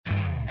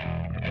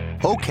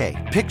Okay,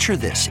 picture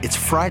this. It's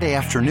Friday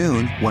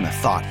afternoon when a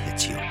thought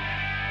hits you.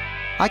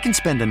 I can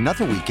spend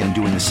another weekend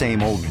doing the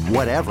same old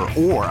whatever,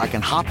 or I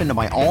can hop into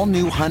my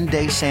all-new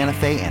Hyundai Santa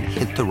Fe and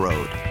hit the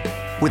road.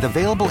 With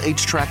available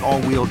H-Track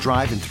all-wheel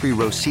drive and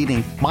 3-row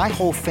seating, my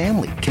whole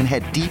family can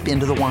head deep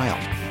into the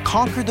wild.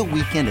 Conquer the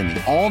weekend in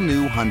the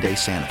all-new Hyundai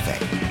Santa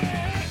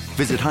Fe.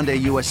 Visit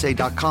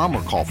HyundaiUSA.com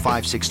or call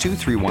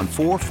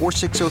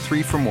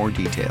 562-314-4603 for more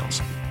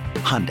details.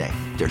 Hyundai,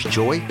 there's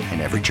joy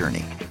in every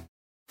journey.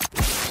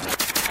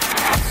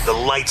 The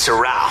lights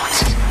are out.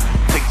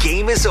 The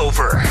game is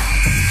over.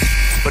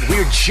 But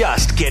we're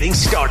just getting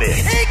started.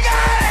 He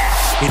got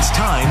it! It's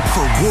time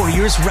for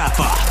Warriors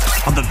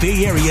Wrap-Up on the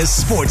Bay Area's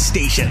sports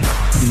station,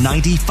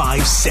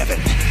 95.7.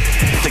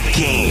 The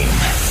Game.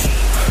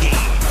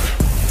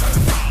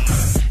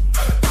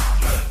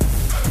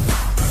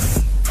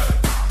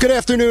 Good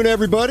afternoon,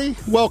 everybody.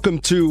 Welcome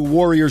to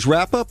Warriors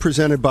Wrap-Up,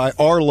 presented by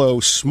Arlo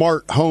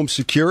Smart Home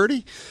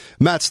Security.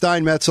 Matt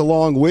Steinmetz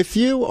along with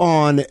you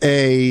on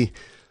a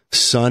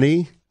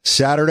sunny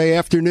Saturday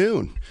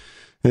afternoon.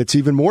 And it's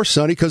even more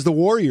sunny because the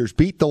Warriors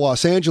beat the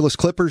Los Angeles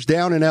Clippers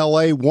down in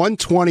L.A.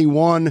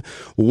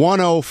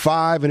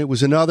 121-105, and it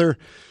was another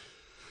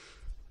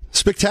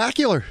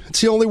spectacular.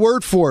 It's the only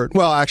word for it.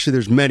 Well, actually,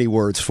 there's many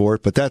words for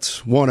it, but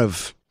that's one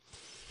of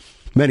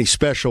many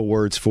special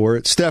words for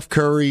it. Steph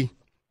Curry,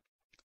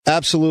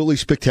 absolutely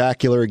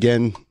spectacular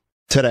again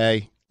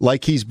today,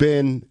 like he's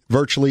been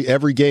virtually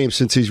every game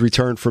since he's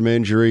returned from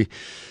injury.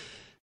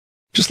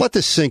 Just let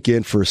this sink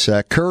in for a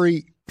sec.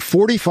 Curry,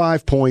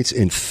 45 points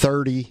in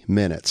 30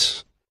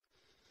 minutes.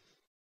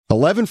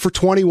 11 for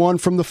 21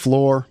 from the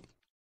floor.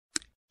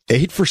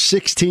 8 for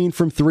 16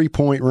 from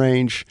three-point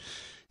range.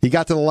 He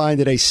got to the line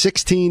today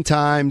 16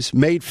 times,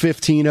 made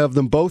 15 of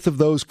them, both of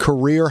those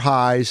career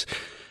highs.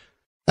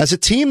 As a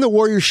team, the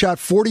Warriors shot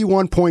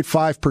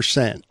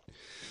 41.5%.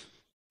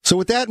 So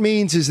what that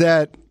means is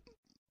that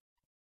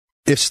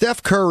if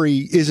Steph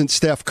Curry isn't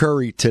Steph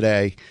Curry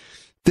today,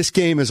 this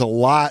game is a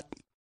lot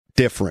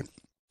different.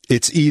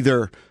 It's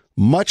either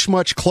much,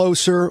 much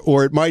closer,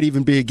 or it might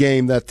even be a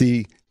game that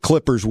the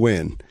Clippers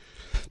win.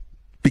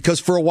 Because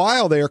for a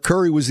while there,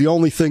 Curry was the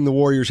only thing the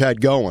Warriors had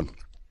going.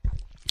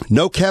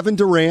 No Kevin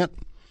Durant.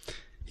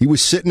 He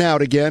was sitting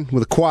out again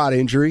with a quad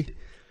injury.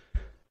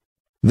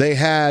 They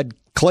had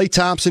Klay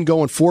Thompson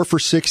going 4 for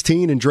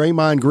 16 and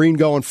Draymond Green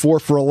going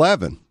 4 for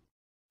 11.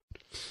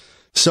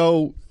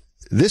 So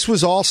this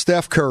was all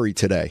Steph Curry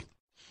today.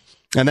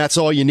 And that's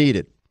all you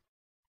needed.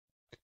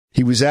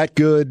 He was that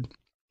good.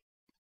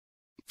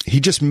 He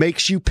just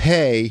makes you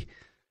pay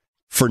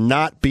for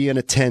not being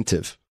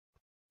attentive.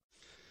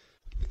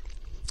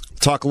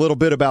 Talk a little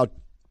bit about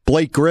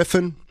Blake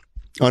Griffin.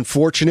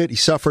 Unfortunate, he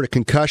suffered a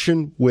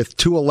concussion with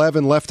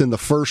 2:11 left in the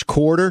first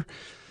quarter.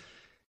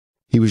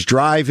 He was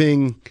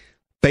driving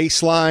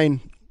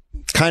baseline,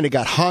 kind of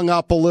got hung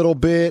up a little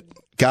bit,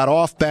 got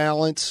off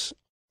balance,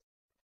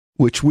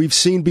 which we've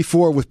seen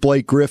before with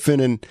Blake Griffin.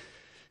 And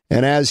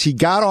as he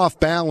got off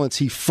balance,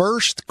 he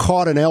first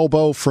caught an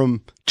elbow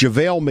from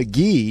JaVale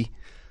McGee,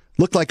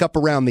 looked like up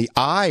around the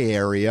eye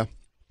area.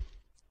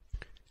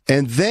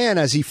 And then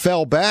as he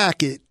fell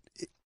back, it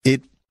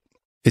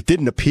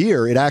didn't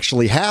appear. It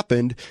actually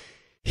happened.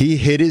 He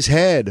hit his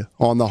head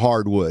on the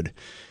hardwood.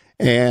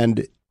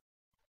 And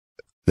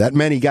that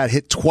meant he got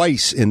hit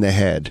twice in the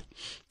head.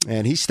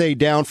 And he stayed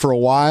down for a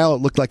while.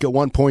 It looked like at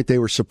one point they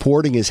were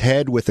supporting his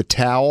head with a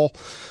towel.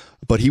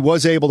 But he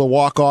was able to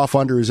walk off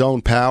under his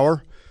own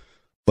power.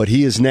 But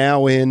he is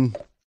now in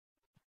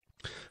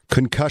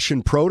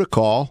concussion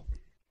protocol,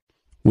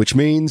 which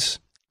means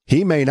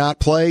he may not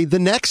play the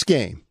next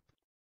game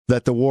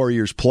that the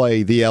Warriors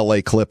play the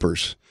L.A.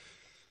 Clippers.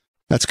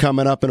 That's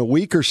coming up in a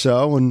week or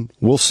so, and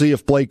we'll see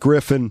if Blake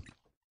Griffin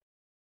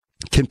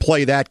can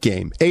play that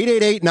game.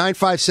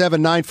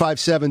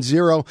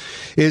 888-957-9570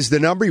 is the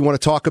number. You want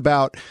to talk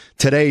about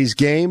today's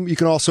game. You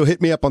can also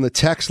hit me up on the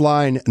text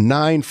line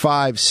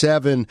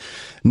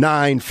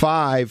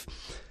 95795.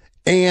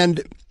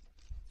 And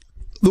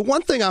the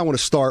one thing I want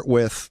to start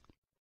with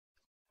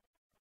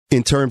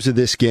in terms of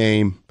this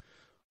game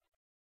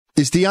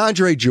is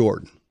DeAndre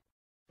Jordan.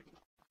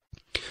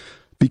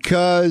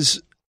 Because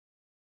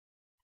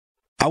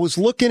I was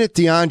looking at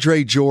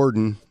DeAndre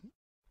Jordan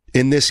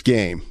in this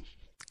game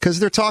because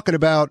they're talking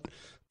about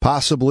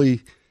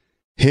possibly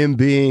him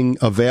being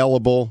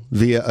available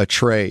via a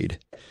trade.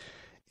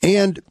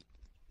 And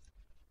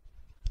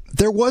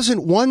there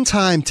wasn't one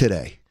time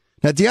today.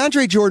 Now,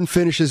 DeAndre Jordan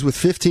finishes with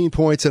 15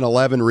 points and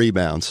 11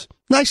 rebounds.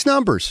 Nice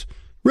numbers.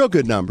 Real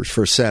good numbers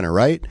for a center,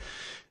 right?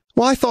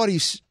 Well, I thought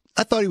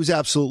he was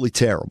absolutely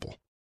terrible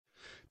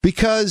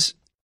because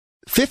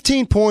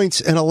 15 points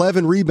and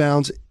 11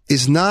 rebounds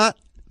is not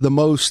the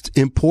most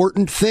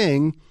important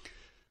thing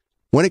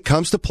when it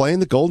comes to playing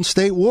the Golden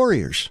State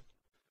Warriors.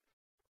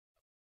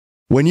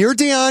 When you're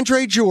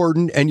DeAndre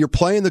Jordan and you're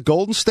playing the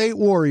Golden State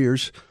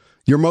Warriors,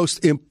 your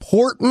most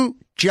important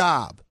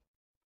job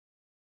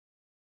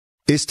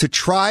is to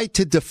try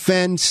to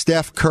defend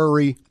Steph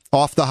Curry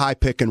off the high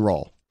pick and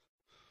roll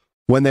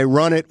when they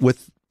run it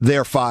with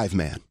their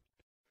 5-man.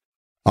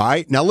 All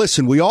right. Now,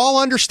 listen, we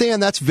all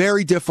understand that's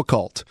very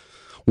difficult.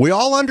 We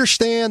all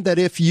understand that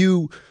if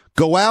you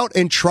go out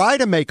and try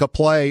to make a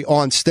play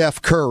on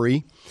Steph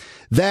Curry,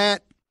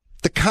 that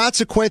the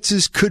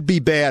consequences could be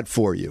bad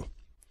for you.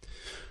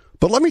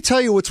 But let me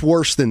tell you what's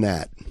worse than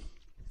that.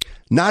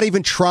 Not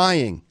even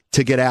trying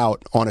to get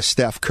out on a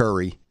Steph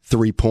Curry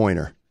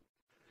three-pointer.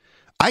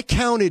 I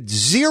counted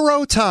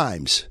 0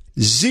 times,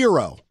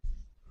 0,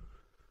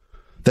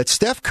 that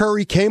Steph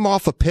Curry came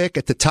off a pick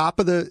at the top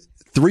of the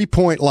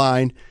three-point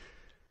line.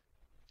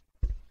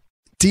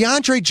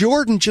 DeAndre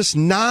Jordan just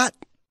not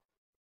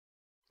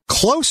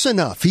close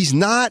enough. He's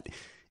not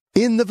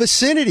in the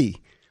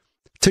vicinity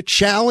to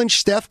challenge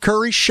Steph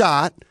Curry's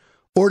shot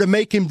or to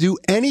make him do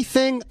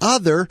anything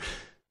other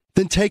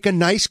than take a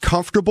nice,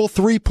 comfortable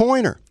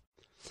three-pointer.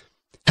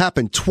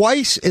 Happened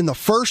twice in the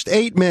first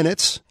 8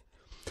 minutes,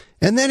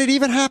 and then it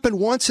even happened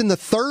once in the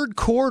third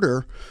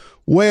quarter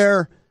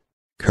where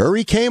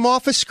Curry came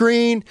off a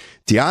screen.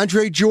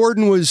 DeAndre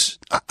Jordan was,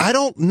 I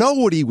don't know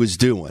what he was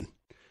doing.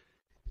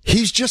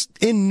 He's just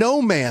in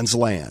no man's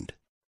land.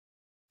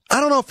 I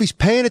don't know if he's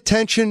paying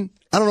attention.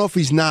 I don't know if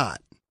he's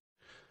not.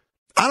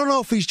 I don't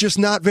know if he's just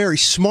not very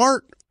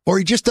smart or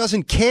he just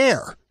doesn't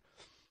care.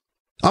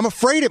 I'm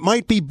afraid it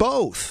might be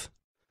both.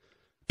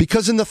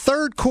 Because in the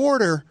third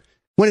quarter,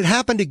 when it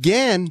happened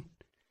again,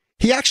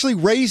 he actually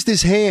raised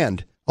his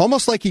hand,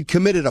 almost like he'd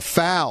committed a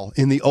foul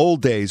in the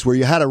old days where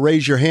you had to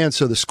raise your hand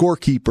so the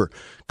scorekeeper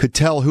could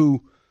tell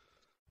who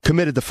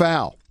committed the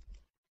foul.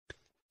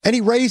 And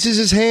he raises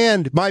his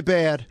hand. My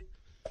bad.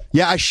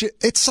 Yeah, I should.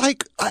 It's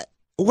like,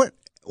 what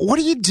are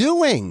you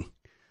doing?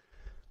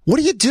 What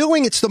are you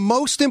doing? It's the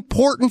most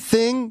important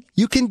thing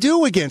you can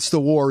do against the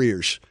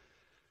Warriors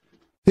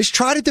is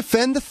try to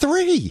defend the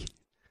three.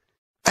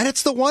 And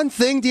it's the one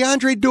thing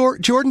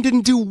DeAndre Jordan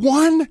didn't do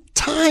one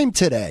time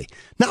today.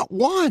 Not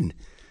one.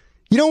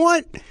 You know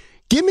what?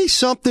 Give me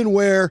something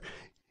where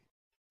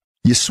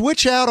you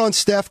switch out on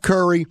Steph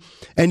Curry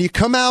and you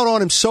come out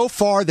on him so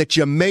far that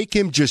you make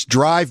him just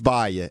drive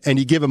by you and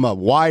you give him a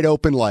wide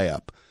open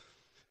layup.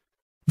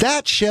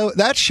 That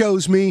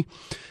shows me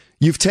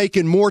you've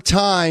taken more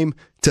time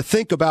to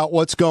think about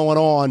what's going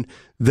on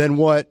than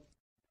what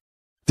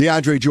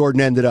DeAndre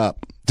Jordan ended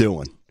up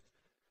doing.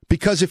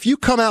 Because if you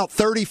come out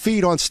 30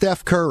 feet on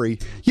Steph Curry,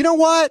 you know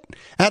what?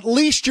 At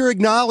least you're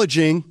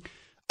acknowledging,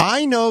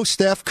 I know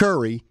Steph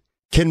Curry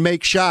can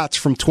make shots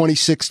from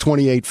 26,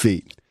 28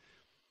 feet.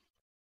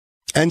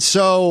 And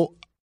so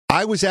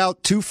I was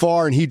out too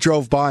far and he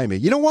drove by me.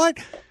 You know what?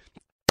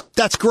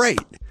 That's great.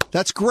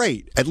 That's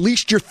great. At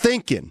least you're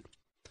thinking.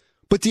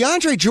 But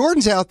DeAndre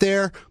Jordan's out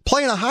there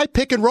playing a high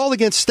pick and roll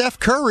against Steph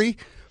Curry,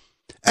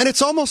 and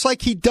it's almost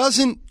like he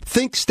doesn't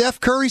think Steph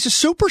Curry's a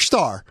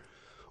superstar,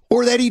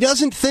 or that he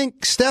doesn't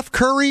think Steph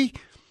Curry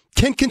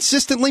can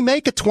consistently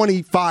make a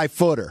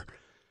 25-footer.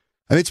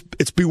 I mean,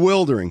 it's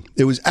bewildering.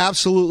 It was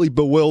absolutely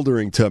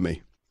bewildering to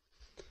me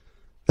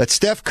that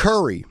Steph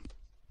Curry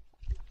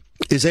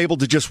is able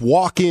to just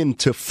walk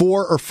into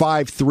 4 or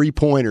 5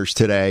 three-pointers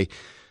today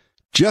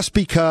just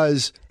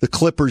because the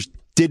Clippers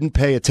didn't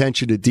pay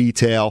attention to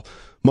detail,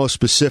 most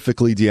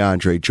specifically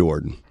DeAndre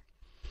Jordan.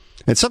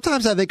 And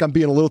sometimes I think I'm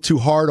being a little too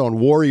hard on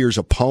Warriors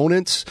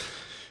opponents,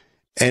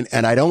 and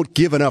I don't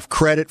give enough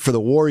credit for the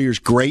Warriors'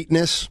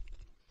 greatness.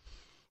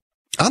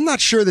 I'm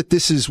not sure that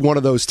this is one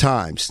of those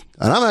times.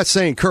 And I'm not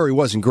saying Curry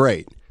wasn't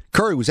great.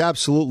 Curry was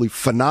absolutely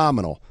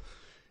phenomenal.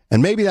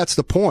 And maybe that's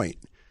the point.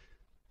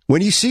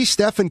 When you see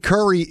Stephen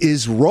Curry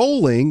is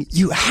rolling,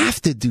 you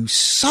have to do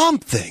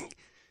something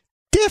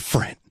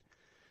different.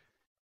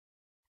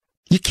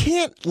 You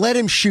can't let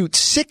him shoot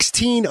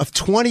 16 of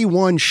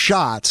 21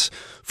 shots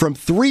from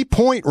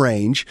three-point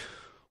range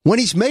when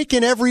he's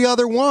making every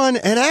other one,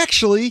 and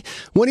actually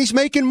when he's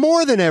making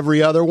more than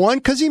every other one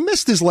because he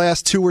missed his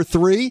last 2 or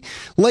 3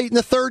 late in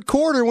the third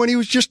quarter when he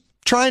was just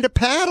trying to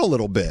pad a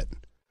little bit.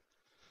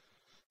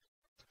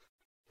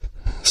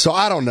 So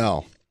I don't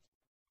know.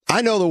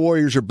 I know the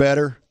Warriors are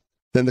better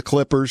than the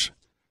Clippers,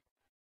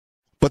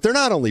 but they're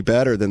not only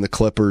better than the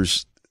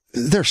Clippers,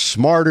 they're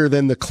smarter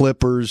than the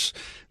Clippers.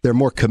 They're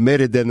more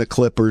committed than the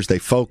Clippers. They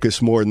focus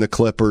more than the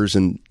Clippers.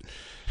 And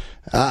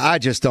I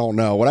just don't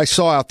know. What I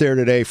saw out there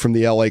today from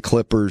the LA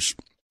Clippers,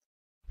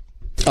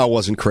 I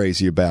wasn't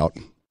crazy about.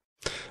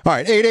 All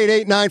right,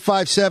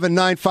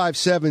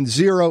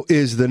 888-957-9570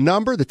 is the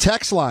number. The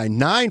text line,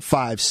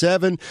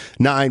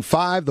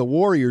 95795. The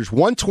Warriors,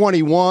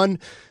 121.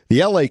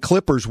 The LA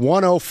Clippers,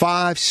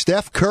 105.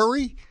 Steph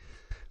Curry,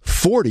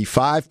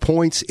 45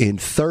 points in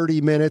 30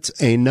 minutes.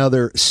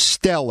 Another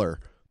stellar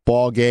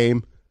ball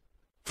game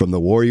from the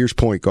Warriors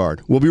point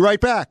guard. We'll be right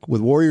back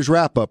with Warriors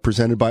Wrap-Up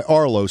presented by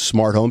Arlo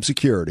Smart Home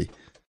Security.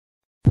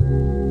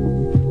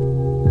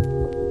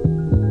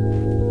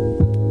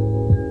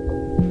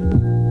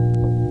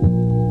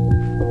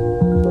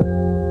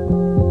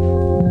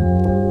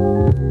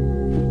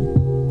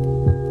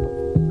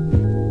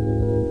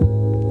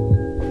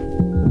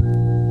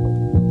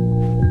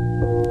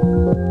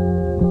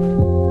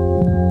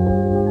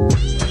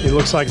 It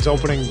looks like it's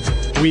opening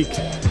week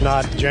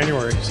not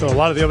January. So a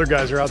lot of the other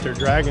guys are out there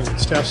dragging, and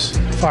Steph's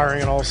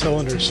firing on all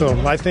cylinders. So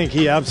I think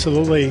he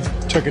absolutely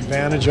took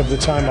advantage of the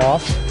time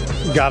off,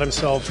 got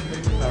himself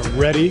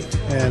ready,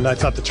 and I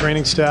thought the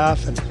training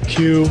staff and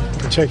Q in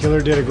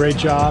particular did a great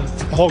job.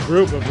 The whole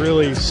group of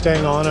really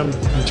staying on him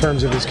in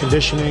terms of his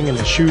conditioning and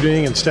his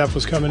shooting, and Steph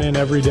was coming in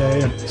every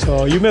day. And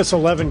so you miss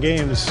 11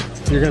 games,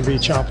 you're going to be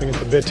chomping at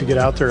the bit to get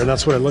out there, and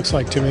that's what it looks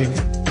like to me.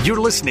 You're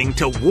listening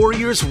to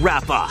Warriors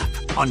Wrap Up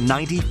on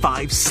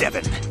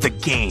 95.7 The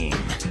Game.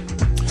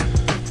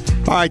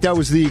 All right, that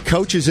was the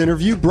coach's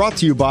interview brought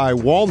to you by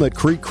Walnut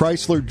Creek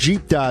Chrysler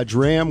Jeep Dodge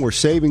Ram, where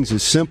savings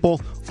is simple.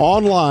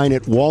 Online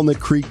at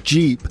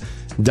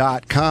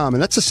walnutcreekjeep.com.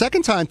 And that's the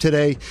second time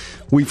today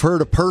we've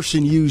heard a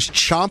person use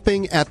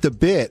chomping at the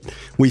bit.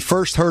 We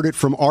first heard it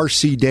from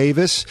R.C.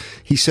 Davis.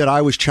 He said,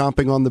 I was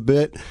chomping on the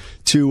bit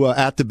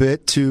at the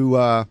bit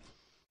to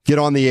get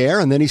on the air.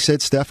 And then he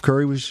said Steph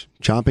Curry was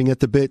chomping at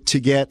the bit to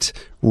get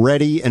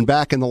ready and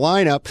back in the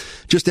lineup.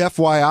 Just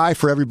FYI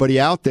for everybody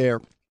out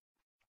there,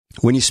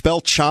 when you spell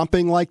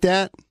chomping like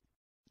that,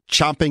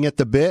 chomping at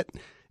the bit,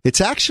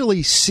 it's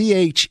actually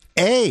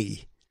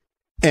CHAMPING.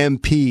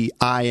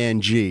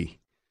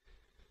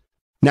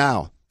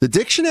 Now, the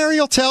dictionary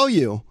will tell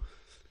you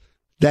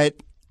that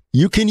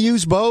you can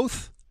use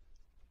both,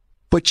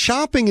 but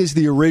chomping is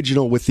the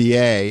original with the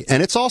A,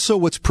 and it's also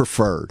what's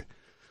preferred.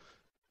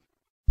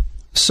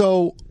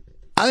 So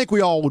I think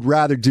we all would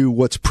rather do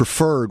what's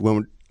preferred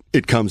when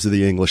it comes to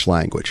the English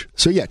language.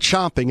 So yeah,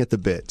 chomping at the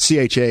bit,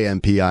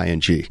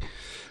 CHAMPING.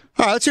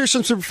 All right, let's hear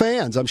some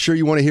fans. I'm sure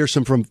you want to hear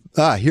from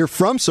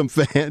some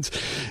fans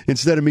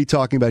instead of me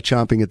talking about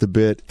chomping at the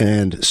bit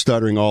and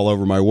stuttering all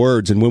over my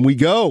words. And when we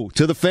go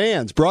to the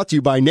fans, brought to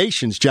you by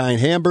Nation's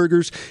Giant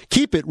Hamburgers.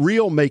 Keep it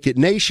real, make it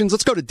Nations.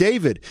 Let's go to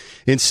David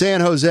in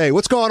San Jose.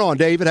 What's going on,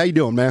 David? How you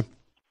doing, man?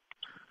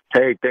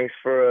 Hey, thanks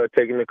for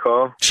taking the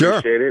call. Sure.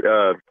 Appreciate it.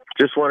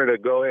 Just wanted to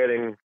go ahead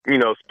and,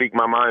 speak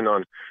my mind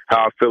on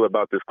how I feel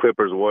about this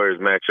Clippers-Warriors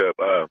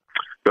matchup.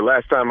 The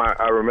last time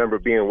I remember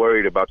being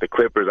worried about the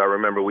Clippers, I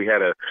remember we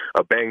had a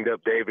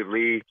banged-up David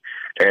Lee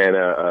and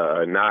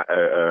not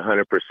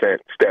 100%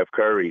 Steph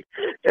Curry.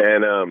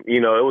 And,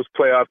 it was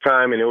playoff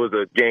time, and it was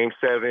a Game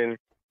 7,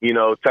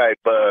 type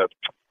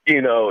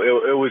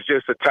it was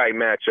just a tight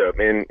matchup.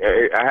 And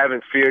I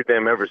haven't feared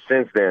them ever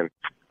since then.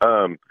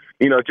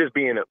 Just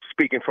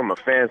speaking from a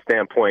fan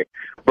standpoint,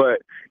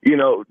 but,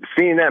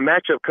 seeing that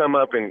matchup come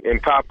up and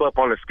pop up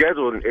on the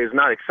schedule is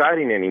not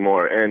exciting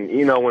anymore. And,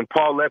 when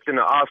Paul left in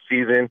the off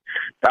season,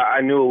 I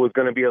knew it was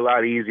going to be a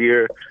lot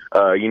easier,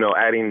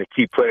 adding the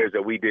key players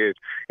that we did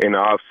in the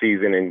off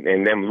season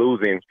and them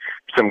losing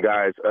some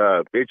guys.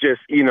 It just,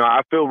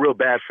 I feel real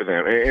bad for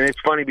them. And it's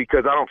funny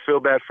because I don't feel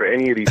bad for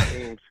any of these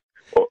teams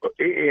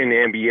in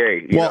the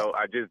NBA.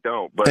 I just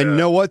don't. But, and you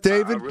know what,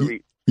 David?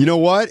 You know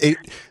what?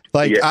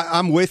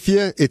 I'm with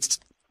you.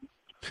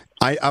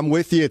 I'm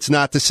with you. It's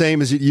not the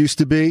same as it used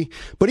to be.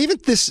 But even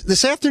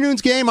this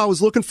afternoon's game, I was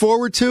looking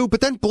forward to.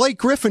 But then Blake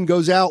Griffin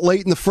goes out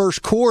late in the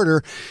first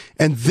quarter,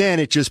 and then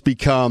it just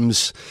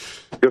becomes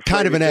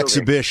kind of an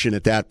exhibition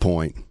at that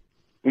point.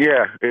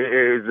 Yeah,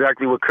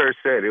 exactly what Kerr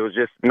said. It was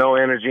just no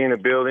energy in the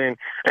building,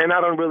 and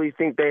I don't really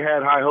think they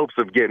had high hopes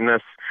of getting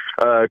us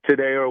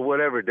today or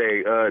whatever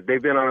day.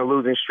 They've been on a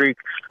losing streak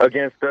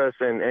against us,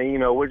 and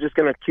we're just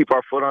going to keep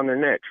our foot on their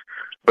necks.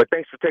 But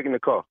thanks for taking the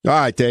call. All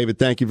right, David,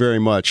 thank you very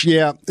much.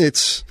 Yeah, I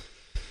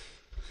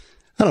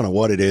don't know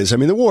what it is. I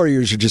mean, the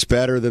Warriors are just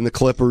better than the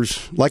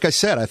Clippers. Like I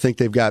said, I think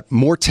they've got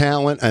more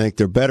talent. I think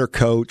they're better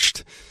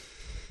coached.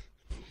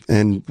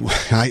 And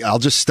I'll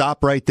just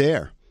stop right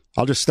there.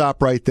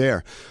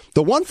 The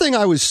one thing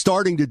I was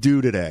starting to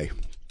do today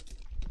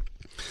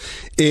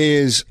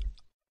is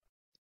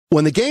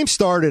when the game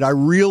started,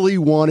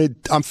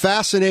 I'm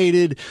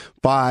fascinated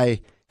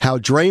by how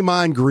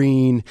Draymond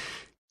Green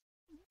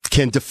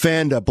can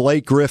defend a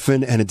Blake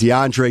Griffin and a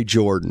DeAndre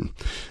Jordan,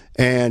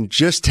 and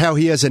just how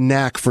he has a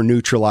knack for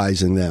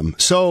neutralizing them.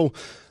 So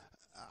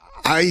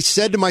I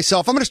said to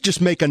myself, I'm going to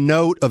just make a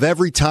note of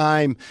every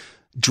time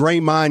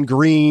Draymond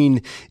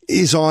Green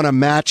is on a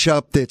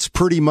matchup that's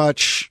pretty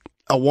much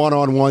a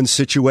one-on-one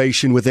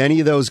situation with any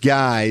of those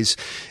guys,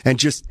 and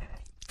just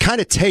kind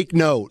of take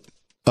note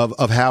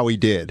of how he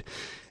did.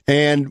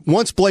 And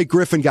once Blake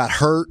Griffin got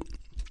hurt,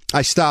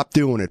 I stopped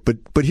doing it.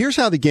 But here's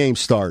how the game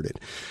started.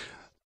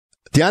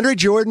 DeAndre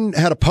Jordan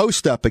had a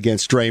post-up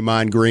against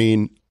Draymond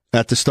Green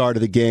at the start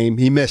of the game.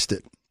 He missed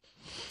it.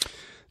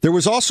 There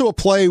was also a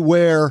play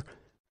where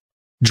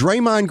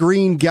Draymond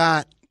Green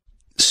got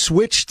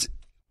switched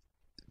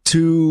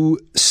to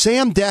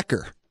Sam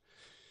Dekker.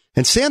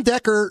 And Sam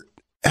Dekker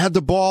had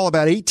the ball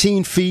about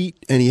 18 feet,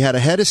 and he had a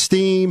head of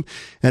steam,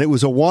 and it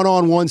was a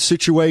one-on-one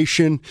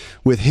situation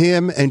with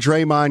him and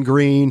Draymond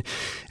Green.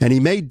 And he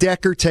made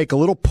Dekker take a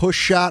little push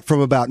shot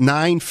from about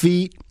 9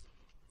 feet.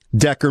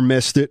 Dekker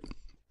missed it.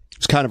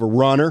 It's kind of a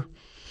runner.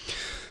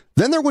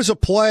 Then there was a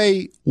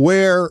play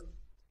where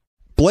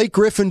Blake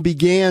Griffin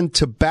began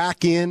to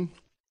back in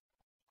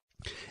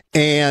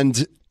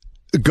and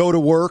go to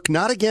work,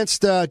 not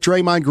against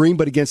Draymond Green,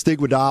 but against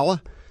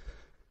Iguodala.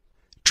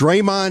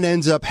 Draymond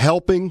ends up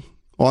helping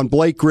on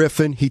Blake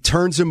Griffin. He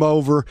turns him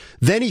over.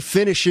 Then he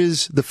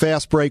finishes the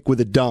fast break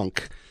with a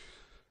dunk.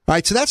 All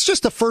right, so that's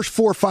just the first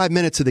 4 or 5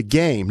 minutes of the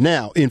game.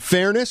 Now, in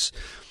fairness,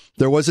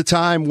 there was a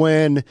time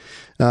when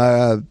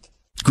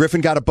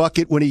Griffin got a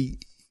bucket when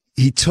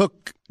he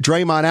took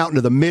Draymond out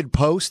into the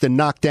mid-post and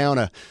knocked down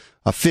a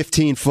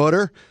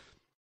 15-footer.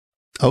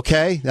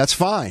 Okay, that's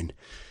fine.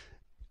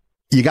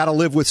 You got to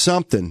live with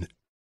something.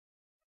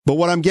 But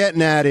what I'm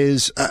getting at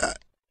is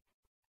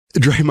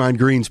Draymond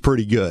Green's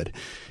pretty good.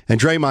 And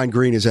Draymond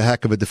Green is a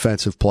heck of a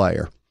defensive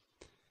player.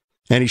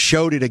 And he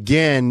showed it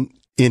again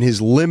in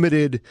his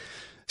limited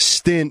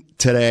stint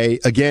today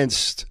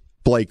against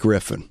Blake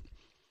Griffin.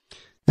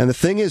 And the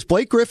thing is,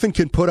 Blake Griffin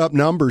can put up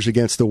numbers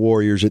against the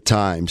Warriors at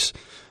times,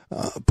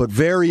 but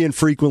very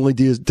infrequently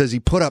does he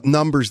put up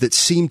numbers that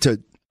seem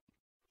to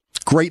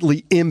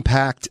greatly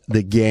impact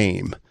the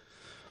game.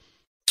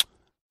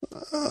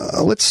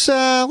 Let's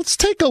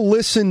take a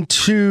listen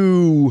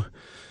to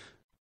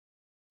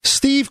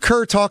Steve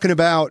Kerr talking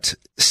about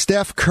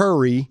Steph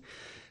Curry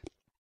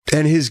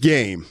and his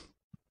game.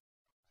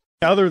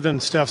 Other than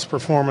Steph's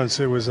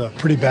performance, it was a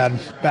pretty bad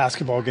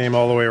basketball game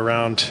all the way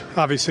around.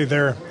 Obviously,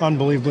 they're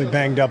unbelievably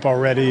banged up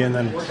already, and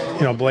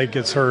then, Blake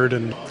gets hurt,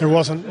 and there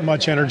wasn't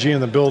much energy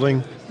in the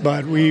building.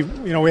 But we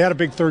had a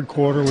big third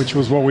quarter, which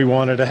was what we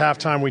wanted. At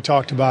halftime, we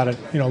talked about it.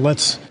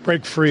 Let's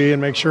break free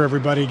and make sure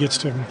everybody gets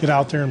to get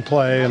out there and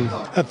play. And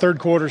that third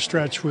quarter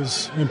stretch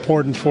was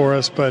important for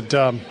us, but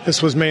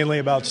this was mainly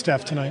about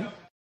Steph tonight.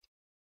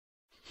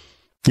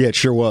 Yeah, it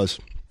sure was.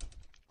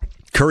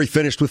 Curry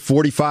finished with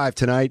 45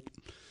 tonight.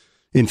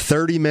 In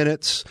 30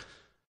 minutes,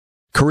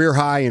 career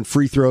high in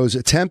free throws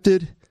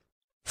attempted,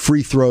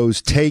 free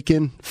throws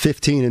taken,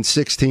 15 and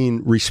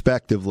 16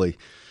 respectively.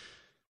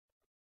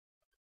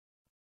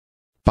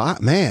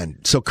 But man,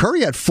 so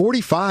Curry had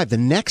 45. The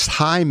next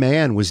high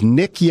man was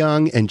Nick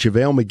Young and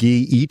JaVale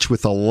McGee, each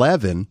with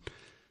 11.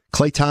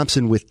 Klay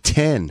Thompson with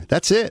 10.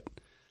 That's it.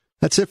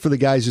 That's it for the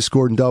guys who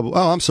scored in double.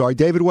 Oh, I'm sorry,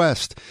 David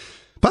West.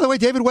 By the way,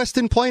 David West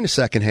didn't play in the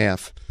second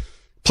half.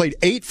 Played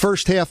 8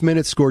 first-half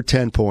minutes, scored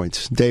 10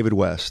 points. David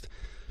West.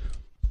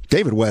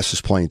 David West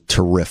is playing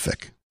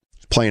terrific.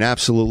 Playing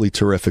absolutely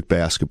terrific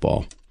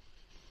basketball.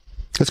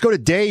 Let's go to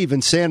Dave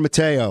in San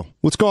Mateo.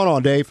 What's going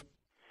on, Dave?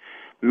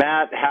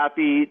 Matt,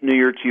 happy New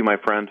Year to you, my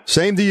friend.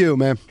 Same to you,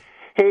 man.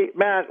 Hey,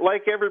 Matt,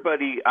 like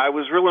everybody, I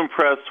was real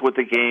impressed with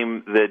the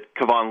game that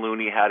Kevon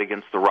Looney had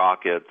against the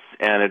Rockets,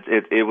 and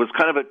it was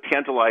kind of a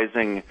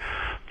tantalizing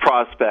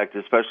prospect,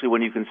 especially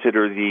when you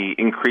consider the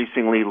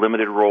increasingly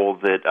limited role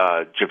that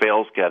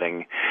JaVale's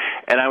getting.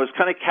 And I was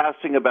kind of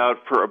casting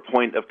about for a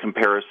point of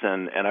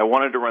comparison, and I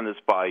wanted to run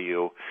this by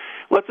you.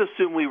 Let's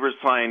assume we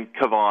resign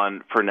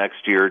Kevon for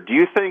next year. Do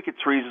you think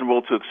it's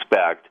reasonable to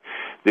expect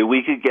that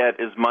we could get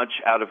as much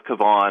out of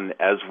Kevon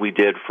as we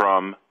did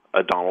from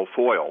Adonal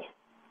Foyle?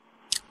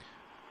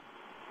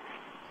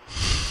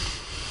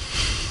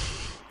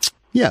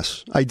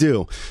 Yes, I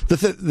do. The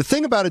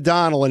thing about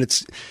Adonal, and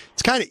it's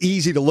kind of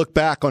easy to look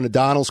back on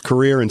Adonal's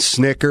career and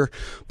snicker,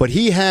 but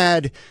he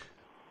had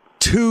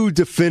 2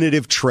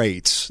 definitive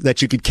traits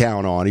that you could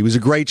count on. He was a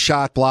great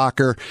shot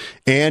blocker,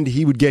 and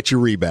he would get you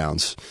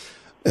rebounds.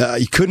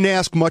 You couldn't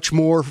ask much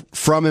more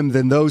from him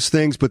than those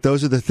things, but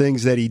those are the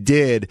things that he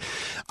did.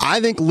 I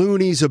think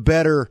Looney's a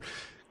better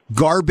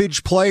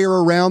garbage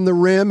player around the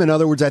rim. In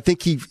other words, I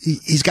think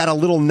he's got a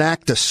little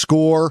knack to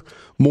score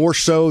more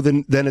so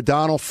than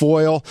Adonal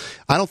Foyle.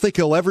 I don't think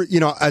he'll ever,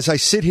 as I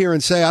sit here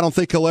and say, I don't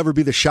think he'll ever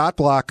be the shot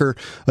blocker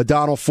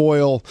Adonal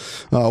Foyle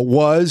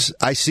was.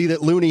 I see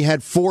that Looney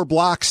had 4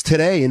 blocks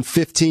today in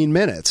 15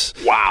 minutes.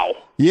 Wow.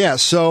 Yeah,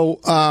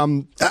 so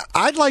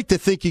I'd like to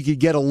think you could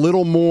get a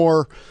little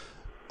more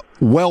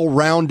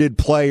well-rounded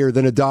player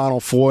than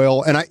Adonal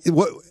Foyle.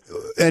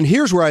 And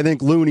here's where I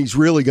think Looney's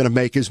really going to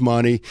make his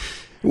money.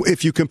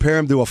 If you compare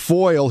him to a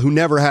Foyle who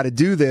never had to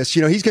do this,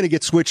 he's going to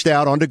get switched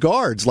out onto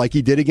guards like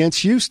he did against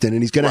Houston,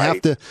 and he's going to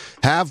have to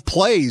have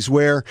plays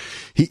where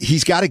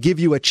he's got to give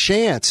you a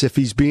chance if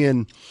he's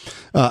being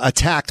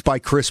attacked by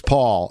Chris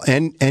Paul,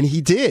 and he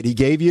did. He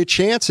gave you a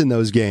chance in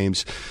those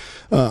games,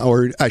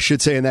 or I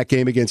should say in that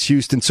game against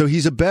Houston. So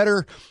he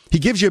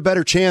gives you a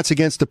better chance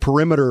against a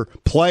perimeter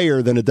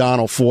player than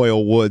Adonal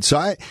Foyle would.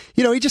 So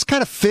he just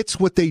kind of fits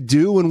what they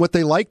do and what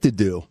they like to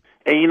do.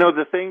 And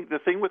the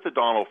thing with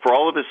Adonal, for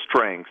all of his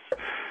strengths,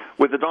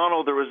 with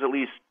Adonal there was at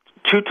least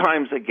 2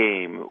 times a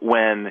game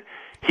when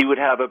he would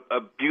have a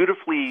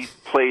beautifully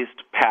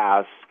placed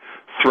pass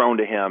thrown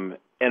to him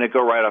and it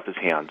go right off his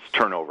hands,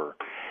 turnover.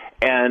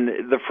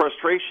 And the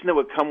frustration that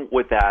would come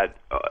with that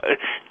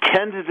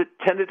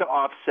tended to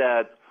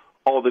offset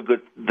all the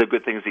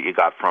good things that you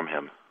got from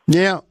him.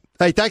 Yeah.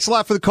 Hey, thanks a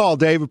lot for the call,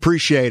 Dave.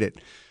 Appreciate it.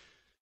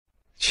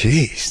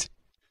 Jeez.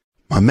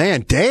 My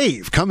man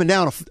Dave coming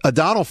down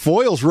Adonal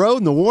Foyle's road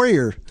in the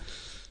Warrior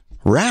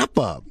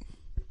wrap-up.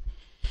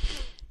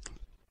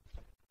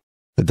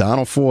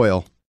 Adonal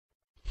Foyle.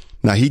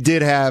 Now, he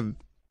did have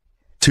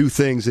 2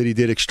 things that he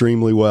did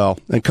extremely well.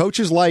 And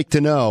coaches like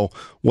to know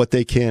what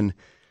they can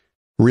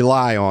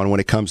rely on when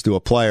it comes to a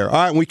player. All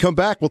right, when we come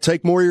back, we'll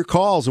take more of your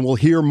calls, and we'll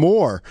hear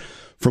more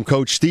from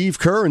Coach Steve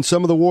Kerr and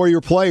some of the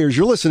Warrior players.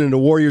 You're listening to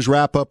Warriors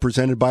Wrap-Up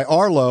presented by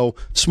Arlo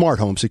Smart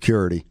Home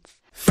Security.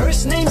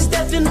 First name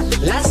Stephen,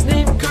 last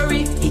name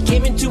Curry. He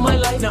came into my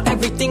life, now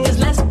everything is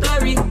less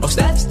blurry. Oh,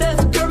 Steph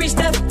Curry,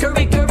 Steph,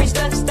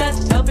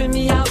 helping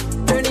me out,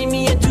 turning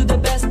me into the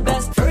best.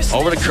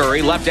 Over to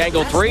Curry, left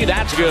angle three,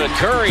 that's good.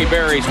 Curry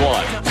buries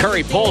one.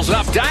 Curry pulls it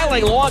up,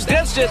 dialing long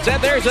distance,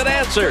 and there's an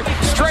answer.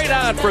 Straight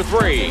on for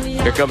three.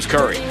 Here comes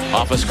Curry,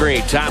 off a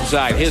screen, top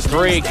side, his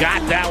three,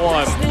 got that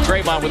one.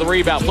 Draymond with a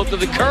rebound, flip to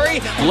the Curry,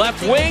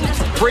 left wing,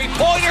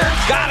 three-pointer,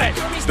 got it.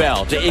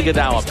 Bell to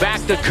Iguodala,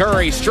 back to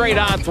Curry, straight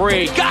on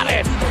three, got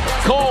it.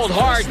 Cold,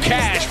 hard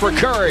cash for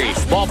Curry.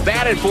 Ball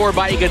batted for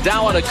by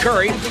Iguodala to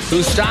Curry,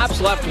 who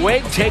stops left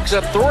wing, takes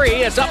a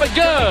three, it's up and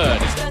good.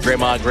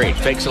 Draymond Green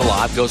fakes a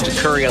lob, goes to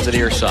Curry on the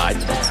near side,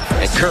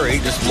 and Curry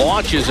just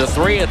launches a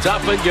three, it's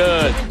up and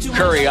good.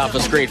 Curry off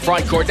the screen,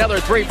 front court, another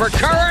three for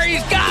Curry,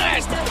 he's got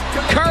it!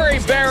 Curry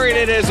buried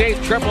in his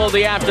 8th triple of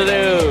the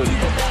afternoon.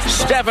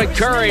 Stephen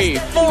Curry,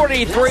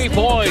 43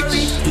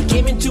 points.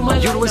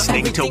 You're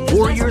listening to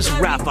Warriors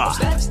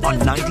Wrap-Up on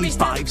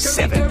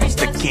 95.7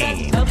 The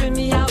Game.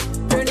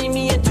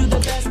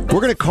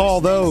 We're going to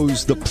call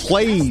those the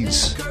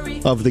plays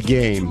of the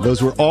game.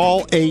 Those were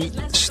all 8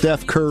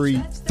 Steph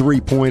Curry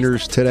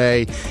three-pointers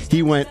today.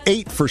 He went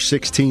 8 for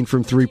 16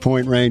 from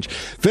three-point range,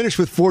 finished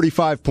with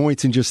 45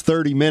 points in just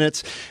 30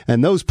 minutes.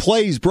 And those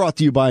plays brought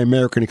to you by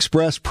American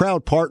Express,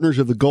 proud partners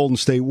of the Golden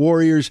State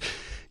Warriors.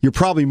 You're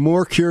probably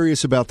more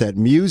curious about that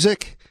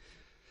music.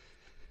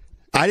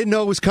 I didn't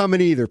know it was coming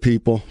either,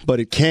 people, but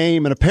it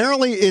came. And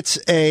apparently it's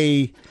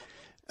a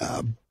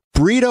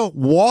Brita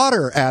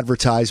water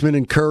advertisement,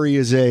 and Curry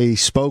is a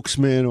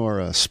spokesman or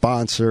a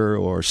sponsor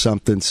or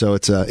something. So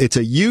it's a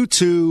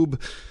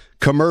YouTube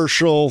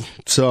commercial.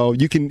 So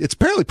it's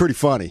apparently pretty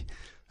funny.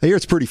 I hear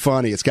it's pretty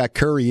funny. It's got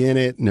Curry in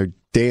it, and they're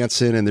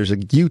dancing, and there's a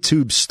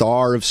YouTube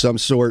star of some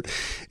sort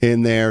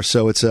in there.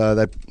 So it's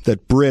that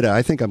Brita.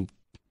 I think I'm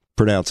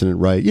pronouncing it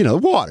right. You know,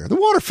 the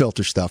water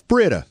filter stuff.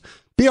 Brita,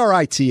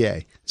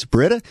 Brita. Is it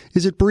Brita?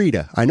 Is it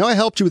Brita? I know I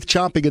helped you with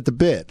chomping at the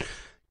bit.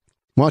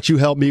 Why don't you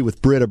help me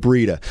with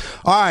Brita?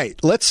 All right,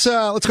 let's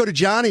go to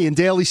Johnny in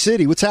Daly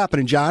City. What's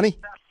happening, Johnny?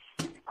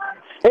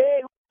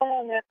 Hey,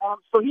 man.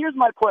 So here's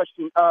my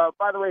question.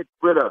 By the way, it's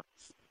Brita.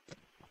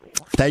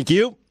 Thank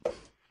you.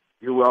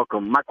 You're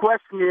welcome. My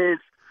question is,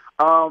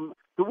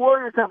 the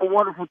Warriors have a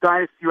wonderful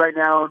dynasty right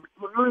now.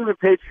 Really, the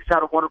Patriots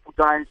had a wonderful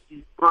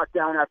dynasty brought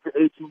down after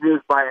 18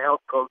 years by a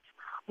health coach.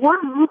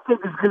 What do you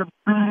think is going to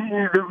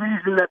be the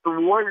reason that the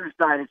Warriors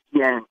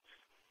dynasty ends?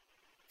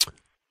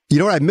 You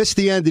know what? I missed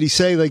the end. Did he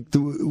say,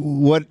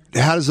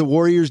 how does the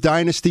Warriors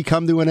dynasty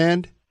come to an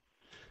end?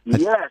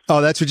 Yes. Oh,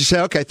 that's what you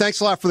said? Okay,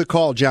 thanks a lot for the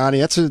call,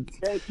 Johnny.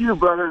 Thank you,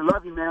 brother.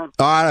 Love you, man.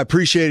 All right, I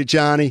appreciate it,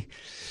 Johnny.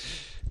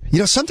 You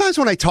know, sometimes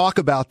when I talk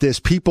about this,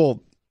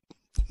 people,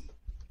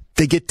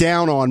 they get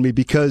down on me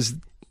because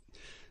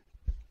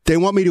they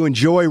want me to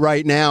enjoy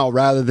right now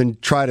rather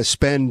than try to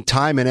spend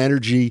time and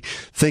energy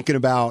thinking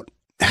about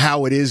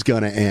how it is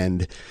going to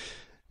end.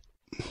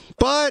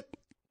 But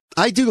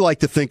I do like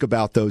to think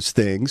about those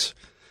things.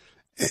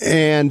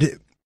 And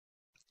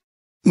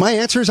my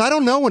answer is I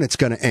don't know when it's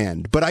going to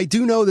end, but I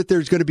do know that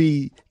there's going to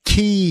be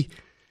key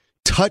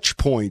touch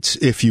points,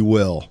 if you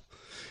will.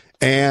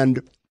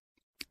 And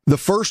the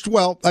first,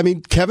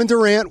 Kevin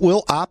Durant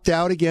will opt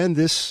out again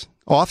this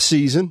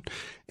offseason,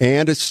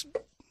 and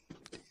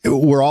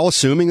we're all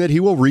assuming that he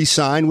will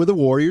re-sign with the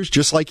Warriors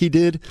just like he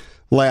did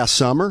last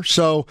summer.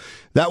 So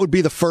that would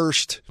be the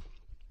first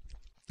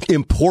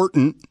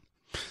important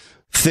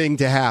thing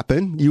to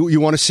happen. You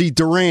want to see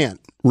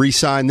Durant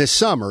re-sign this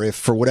summer. If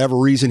for whatever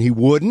reason he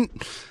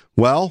wouldn't,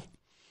 well,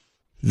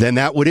 then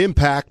that would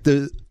impact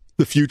the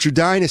future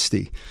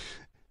dynasty.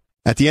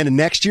 At the end of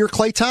next year,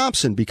 Klay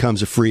Thompson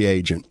becomes a free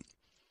agent.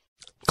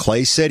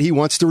 Klay said he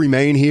wants to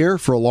remain here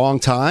for a long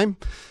time.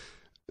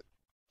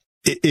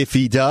 If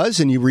he does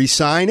and you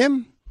re-sign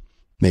him,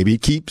 maybe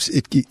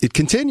it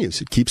continues.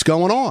 It keeps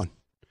going on.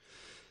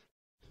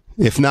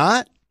 If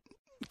not,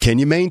 can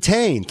you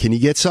maintain? Can you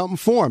get something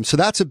for him? So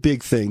that's a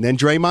big thing. Then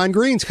Draymond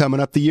Green's coming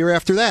up the year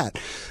after that.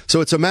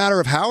 So it's a matter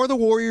of how are the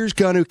Warriors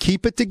going to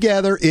keep it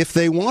together if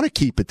they want to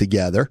keep it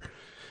together.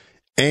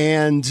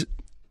 And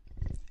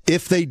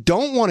if they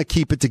don't want to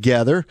keep it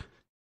together,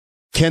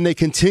 can they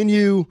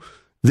continue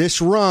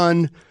this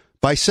run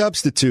by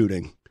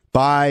substituting,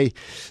 by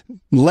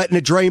letting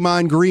a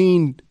Draymond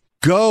Green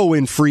go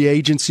in free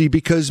agency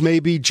because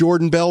maybe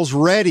Jordan Bell's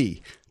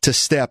ready to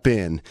step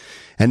in?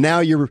 And now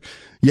you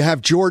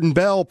have Jordan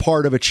Bell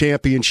part of a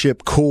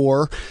championship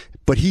core,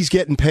 but he's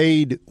getting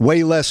paid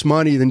way less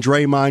money than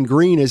Draymond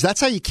Green is.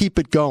 That's how you keep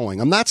it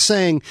going. I'm not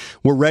saying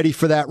we're ready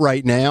for that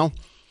right now.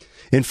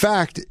 In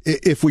fact,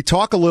 if we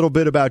talk a little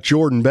bit about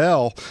Jordan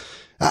Bell,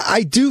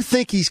 I do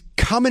think he's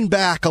coming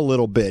back a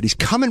little bit. He's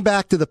coming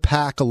back to the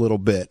pack a little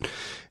bit.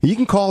 You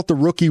can call it the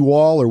rookie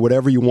wall or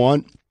whatever you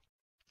want,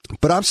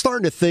 but I'm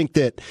starting to think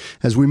that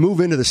as we move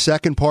into the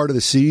second part of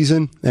the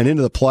season and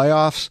into the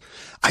playoffs,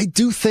 I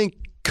do think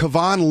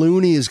Kevon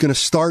Looney is going to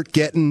start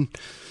getting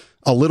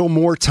a little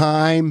more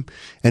time,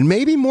 and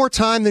maybe more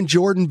time than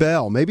Jordan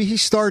Bell. Maybe he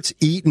starts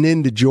eating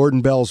into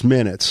Jordan Bell's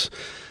minutes.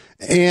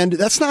 And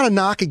that's not a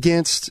knock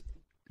against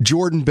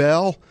Jordan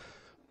Bell.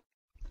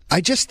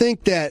 I just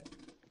think that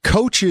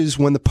coaches,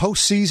 when the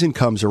postseason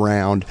comes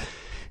around,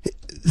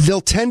 they'll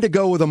tend to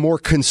go with a more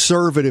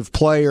conservative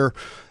player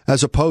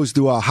as opposed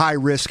to a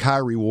high-risk,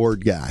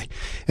 high-reward guy.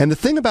 And the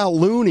thing about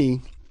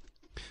Looney,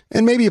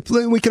 and maybe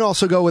we can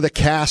also go with a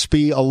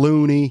Caspi, a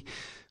Looney,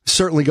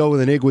 certainly go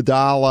with an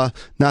Iguodala.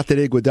 Not that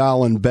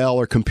Iguodala and Bell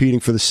are competing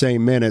for the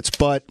same minutes,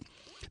 but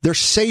they're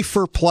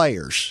safer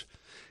players.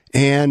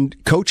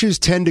 And coaches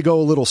tend to go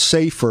a little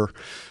safer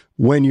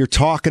when you're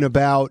talking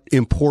about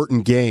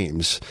important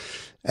games.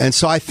 And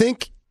so I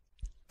think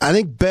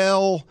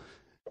Bell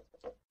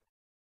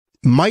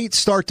might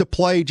start to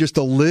play just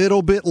a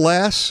little bit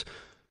less.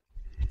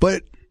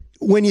 But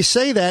when you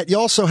say that, you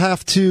also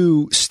have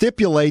to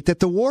stipulate that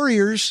the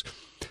Warriors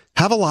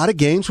have a lot of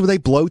games where they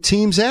blow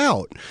teams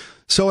out.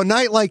 So a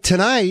night like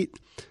tonight,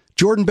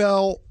 Jordan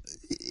Bell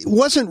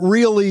wasn't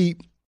really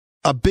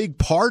a big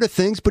part of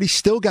things, but he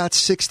still got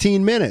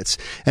 16 minutes.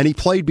 And he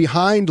played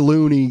behind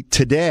Looney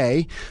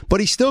today, but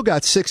he still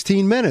got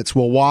 16 minutes.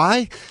 Well,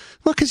 why?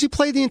 Well, because he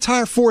played the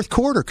entire fourth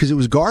quarter because it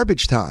was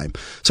garbage time.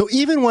 So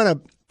even when a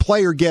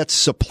player gets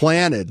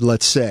supplanted,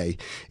 let's say,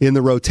 in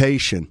the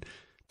rotation,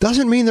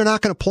 doesn't mean they're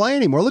not going to play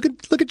anymore. Look at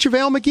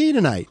JaVale McGee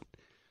tonight.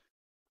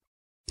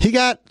 He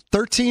got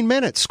 13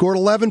 minutes, scored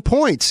 11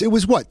 points. It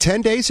was,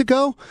 10 days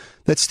ago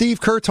that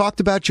Steve Kerr talked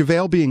about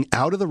JaVale being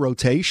out of the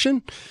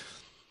rotation?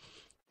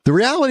 The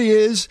reality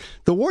is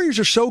the Warriors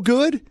are so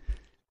good,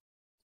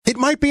 it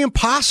might be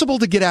impossible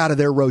to get out of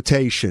their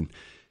rotation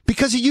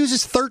because he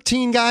uses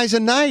 13 guys a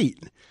night.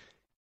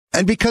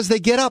 And because they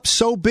get up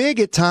so big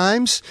at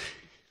times,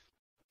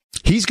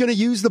 he's going to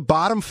use the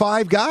bottom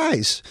 5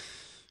 guys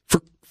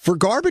for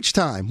garbage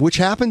time, which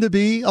happened to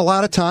be a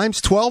lot of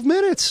times 12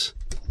 minutes.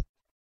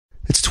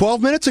 It's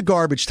 12 minutes of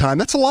garbage time.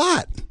 That's a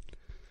lot.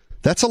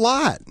 That's a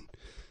lot.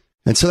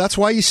 And so that's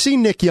why you see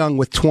Nick Young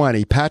with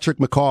 20, Patrick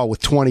McCaw with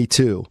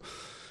 22.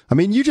 I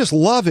mean, you just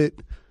love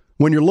it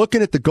when you're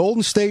looking at the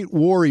Golden State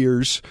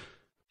Warriors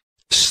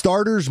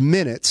starters'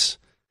 minutes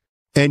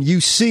and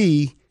you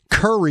see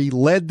Curry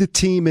led the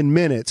team in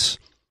minutes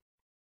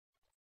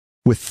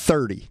with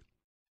 30.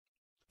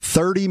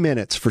 30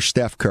 minutes for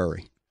Steph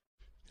Curry.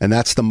 And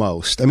that's the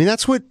most. I mean,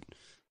 that's what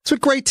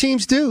great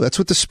teams do. That's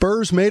what the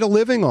Spurs made a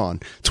living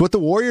on. It's what the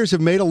Warriors have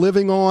made a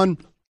living on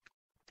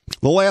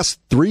the last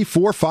 3,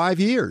 4, 5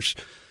 years.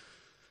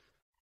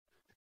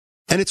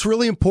 And it's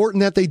really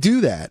important that they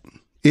do that.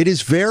 It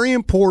is very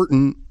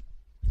important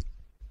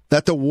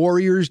that the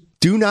Warriors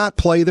do not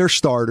play their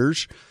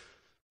starters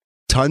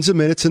tons of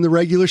minutes in the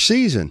regular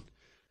season.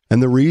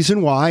 And the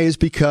reason why is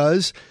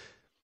because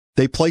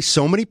they play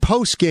so many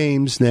post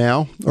games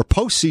now, or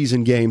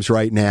postseason games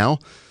right now.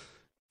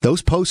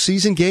 Those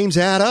postseason games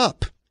add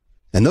up.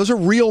 And those are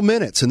real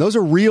minutes, and those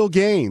are real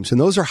games,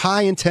 and those are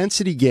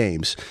high-intensity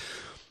games.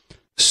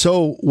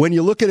 So when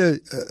you look at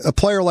a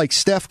player like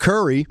Steph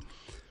Curry,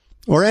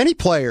 or any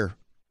player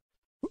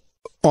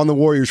on the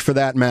Warriors for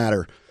that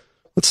matter,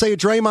 let's say a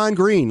Draymond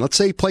Green, let's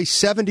say he plays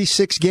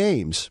 76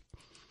 games.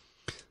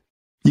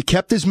 You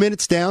kept his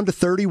minutes down to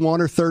 31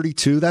 or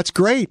 32. That's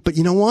great. But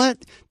you know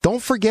what?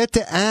 Don't forget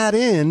to add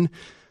in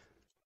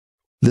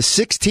the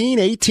 16,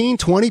 18,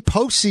 20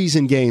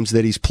 postseason games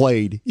that he's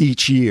played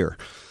each year.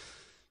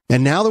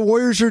 And now the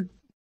Warriors are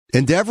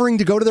endeavoring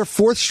to go to their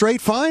 4th straight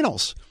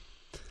finals.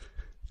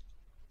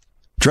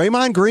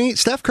 Draymond Green,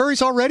 Steph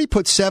Curry's already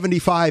put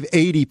 75,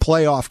 80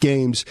 playoff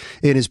games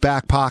in his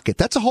back pocket.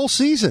 That's a whole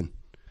season.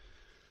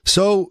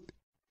 So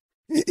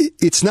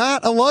it's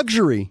not a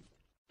luxury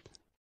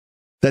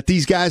that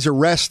these guys are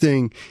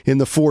resting in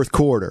the fourth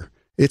quarter.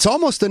 It's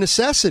almost a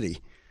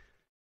necessity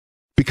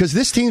because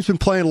this team's been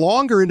playing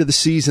longer into the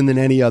season than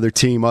any other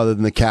team other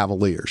than the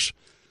Cavaliers.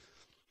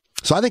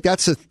 So I think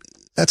that's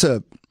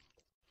a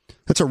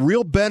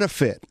real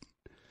benefit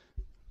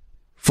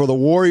for the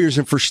Warriors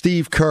and for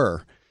Steve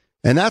Kerr.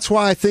 And that's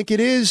why I think it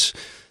is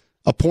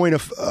a point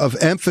of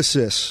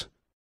emphasis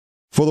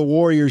for the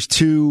Warriors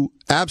to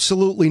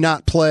absolutely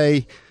not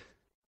play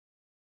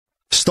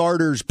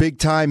starters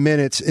big-time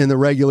minutes in the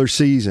regular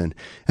season.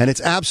 And it's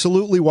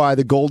absolutely why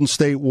the Golden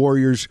State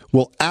Warriors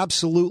will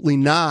absolutely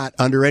not,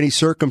 under any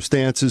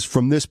circumstances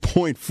from this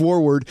point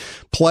forward,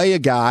 play a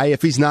guy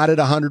if he's not at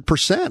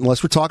 100%,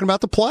 unless we're talking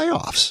about the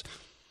playoffs.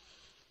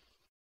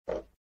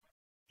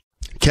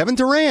 Kevin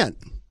Durant,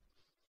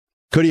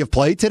 could he have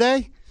played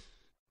today?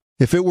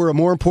 If it were a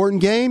more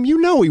important game, you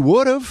know he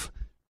would have.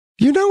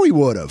 You know he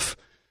would have.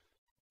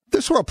 If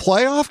this were a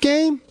playoff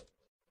game,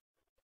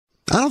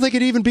 I don't think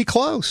it'd even be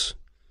close.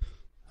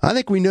 I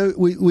think we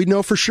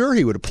know for sure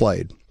he would have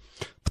played.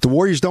 But the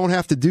Warriors don't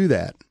have to do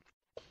that.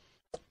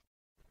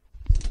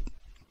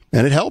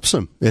 And it helps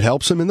them. It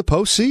helps them in the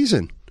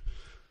postseason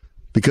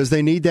because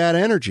they need that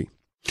energy.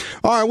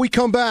 All right, we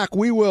come back.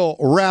 We will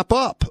wrap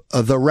up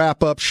the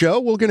wrap-up show.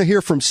 We're going to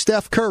hear from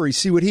Steph Curry,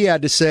 see what he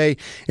had to say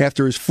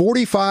after his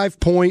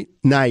 45-point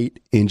night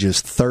in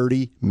just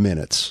 30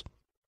 minutes.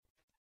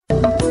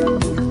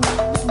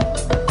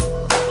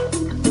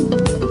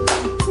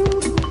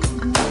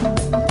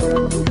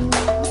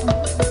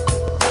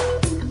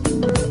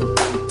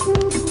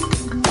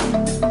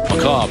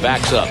 McCaw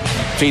backs up,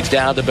 feeds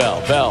down to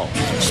Bell. Bell,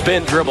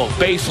 spin dribble,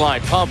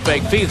 baseline, pump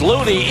fake, feeds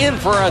Looney in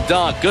for a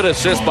dunk. Good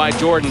assist by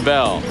Jordan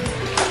Bell.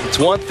 It's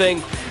one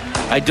thing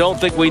I don't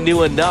think we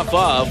knew enough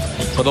of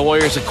when the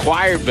Warriors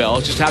acquired Bell.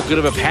 It's just how good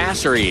of a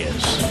passer he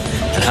is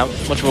and how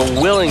much of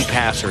a willing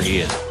passer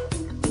he is.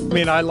 I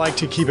mean, I like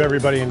to keep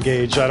everybody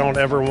engaged. I don't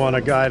ever want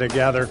a guy to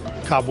gather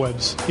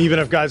cobwebs. Even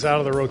if guy's out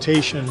of the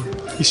rotation,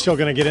 he's still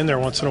going to get in there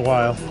once in a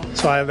while.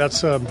 So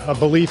that's a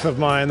belief of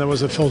mine. That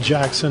was a Phil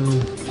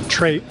Jackson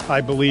trait. I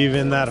believe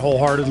in that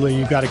wholeheartedly.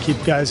 You've got to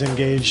keep guys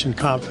engaged and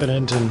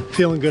confident and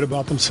feeling good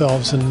about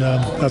themselves, and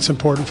that's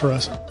important for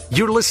us.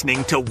 You're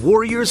listening to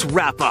Warriors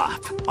Wrap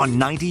Up on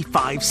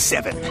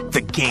 95.7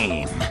 The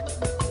Game.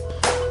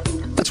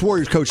 That's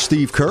Warriors coach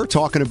Steve Kerr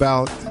talking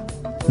about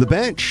the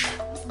bench.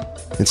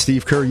 And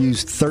Steve Kerr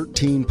used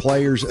 13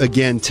 players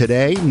again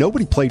today.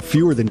 Nobody played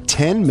fewer than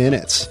 10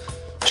 minutes.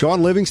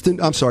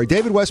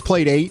 David West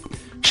played 8.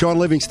 Sean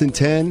Livingston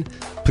 10.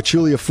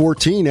 Pachulia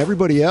 14.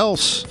 Everybody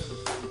else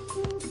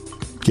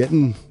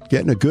getting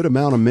a good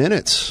amount of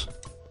minutes.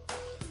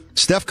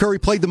 Steph Curry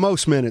played the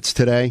most minutes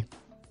today.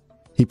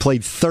 He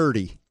played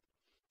 30,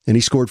 and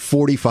he scored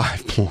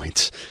 45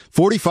 points.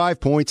 45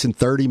 points in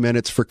 30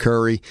 minutes for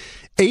Curry.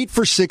 8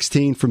 for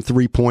 16 from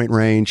three-point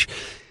range.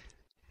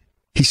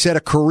 He set a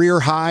career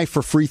high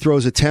for free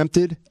throws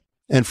attempted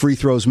and free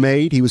throws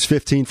made. He was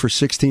 15 for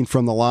 16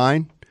 from the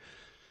line.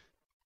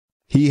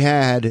 He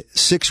had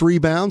 6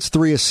 rebounds,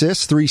 3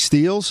 assists, 3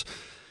 steals,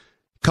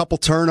 a couple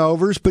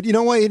turnovers. But you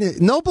know what?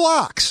 No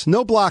blocks.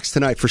 No blocks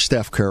tonight for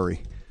Steph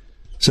Curry.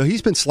 So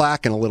he's been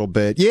slacking a little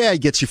bit. Yeah, he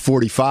gets you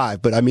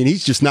 45, but I mean,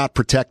 he's just not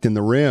protecting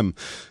the rim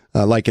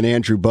like an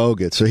Andrew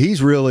Bogut. So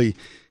he's really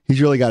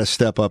got to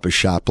step up his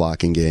shot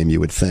blocking game, you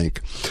would think.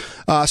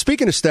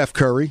 Speaking of Steph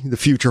Curry, the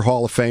future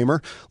Hall of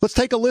Famer, let's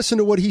take a listen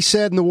to what he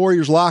said in the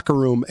Warriors locker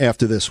room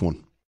after this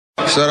one.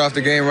 Start off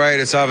the game right.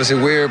 It's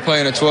obviously weird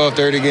playing a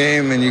 12-30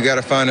 game, and you got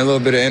to find a little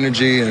bit of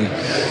energy and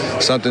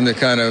something to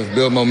kind of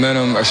build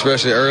momentum,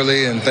 especially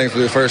early. And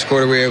thankfully, the first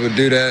quarter we were able to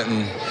do that.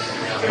 And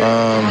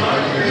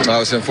I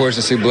was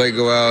unfortunate to see Blake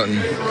go out,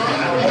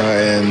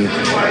 and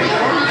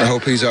I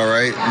hope he's all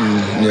right.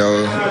 And you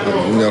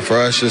know, for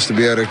us, just to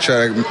be able to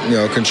try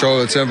to control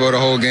the tempo of the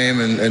whole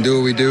game and do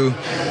what we do,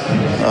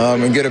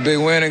 and get a big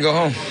win and go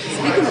home.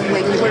 Speaking of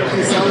Blake, what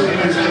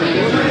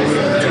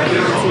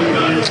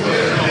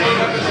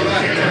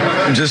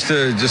Just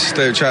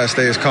try to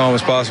stay as calm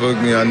as possible.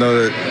 I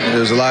know that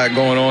there's a lot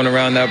going on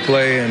around that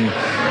play, and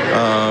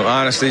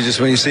honestly, just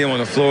when you see him on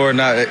the floor,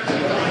 not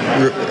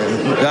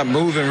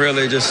moving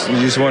really, you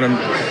just want to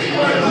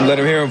let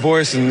him hear a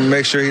voice and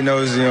make sure he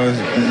knows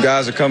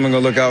guys are coming. Go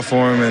look out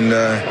for him and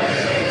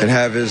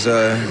have his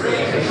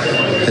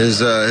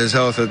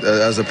health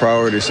as a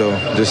priority. So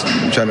just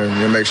trying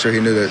to make sure he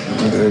knew that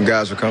the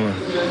guys were coming.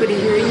 Did he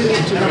hear you?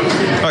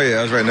 Oh yeah,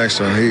 I was right next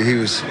to him. He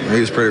was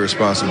pretty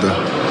responsive though.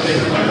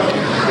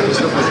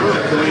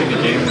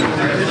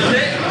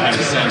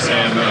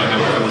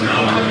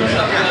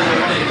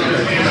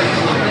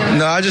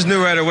 No, I just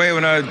knew right away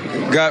when I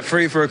got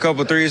free for a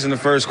couple threes in the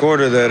first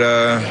quarter that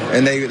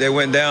and they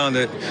went down,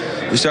 that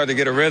you start to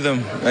get a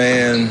rhythm,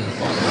 and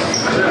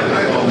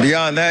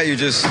beyond that you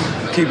just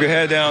keep your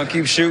head down,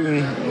 keep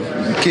shooting,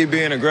 keep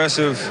being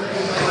aggressive.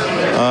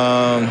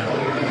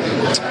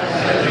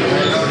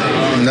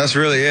 And that's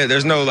really it.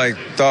 There's no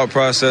thought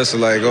process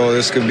of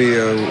this could be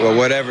a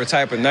whatever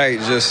type of night.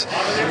 Just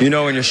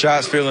when your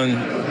shot's feeling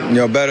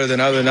better than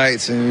other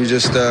nights, and you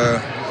just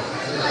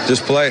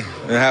play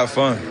and have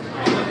fun.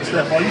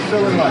 Steph, are you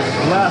feeling like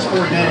the last 4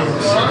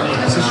 games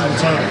since you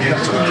returned, you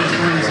got 28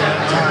 threes at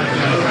the time?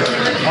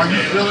 Are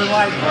you feeling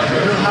like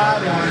you're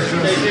hot, or is it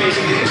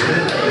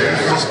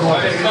just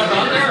going?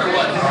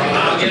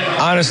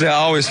 Honestly, I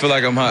always feel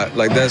like I'm hot.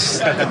 That's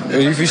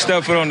if you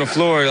step foot on the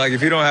floor,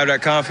 if you don't have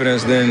that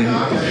confidence, then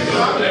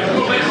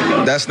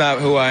that's not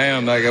who I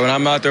am. When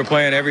I'm out there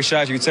playing, every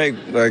shot you take,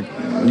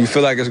 you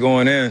feel like it's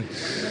going in.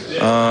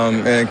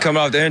 And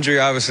coming off the injury,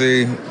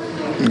 obviously,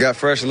 got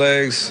fresh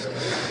legs.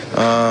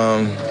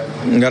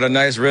 Got a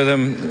nice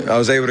rhythm. I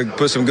was able to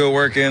put some good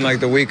work in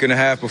the week and a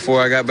half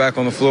before I got back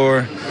on the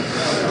floor.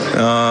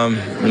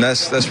 And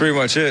that's pretty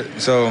much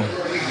it. So,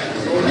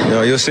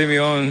 you'll see me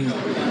on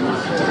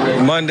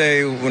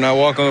Monday when I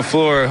walk on the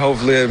floor.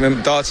 Hopefully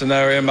thoughts that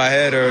are in my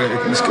head, or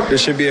it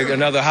should be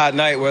another hot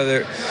night,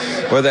 whether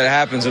it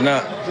happens or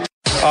not.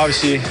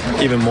 Obviously,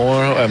 even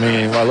more. I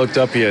mean, when I looked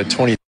up, he had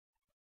 20.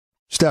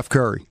 Steph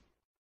Curry.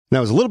 Now,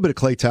 it was a little bit of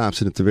Klay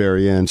Thompson at the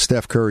very end.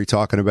 Steph Curry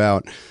talking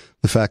about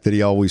the fact that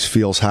he always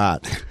feels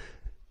hot.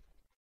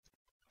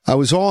 I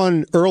was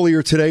on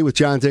earlier today with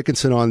John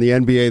Dickinson on the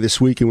NBA This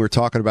Week, and we were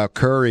talking about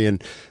Curry,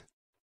 and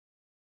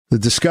the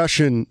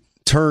discussion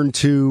turned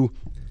to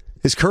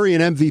is Curry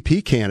an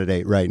MVP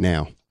candidate right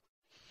now?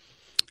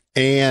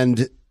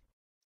 And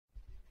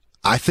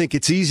I think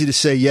it's easy to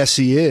say yes,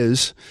 he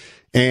is.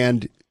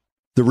 And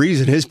the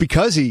reason is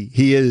because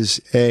he is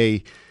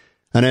an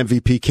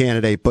MVP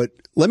candidate. But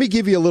let me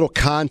give you a little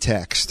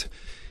context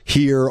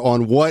here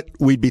on what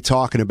we'd be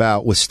talking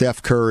about with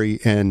Steph Curry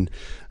and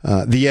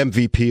the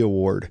MVP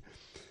award.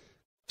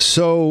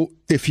 So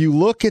if you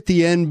look at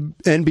the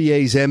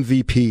NBA's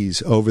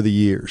MVPs over the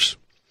years,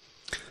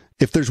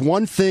 if there's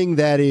one thing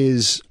that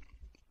is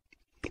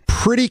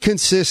pretty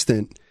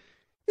consistent,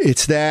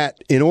 it's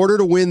that in order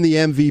to win the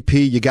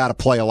MVP, you got to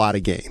play a lot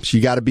of games.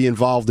 You got to be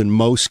involved in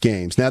most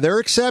games. Now, there are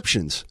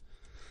exceptions,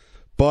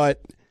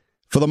 but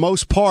for the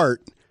most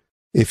part,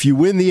 if you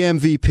win the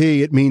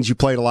MVP, it means you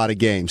played a lot of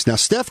games. Now,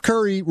 Steph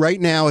Curry right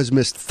now has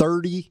missed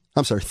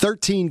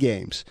 13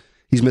 games.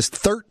 He's missed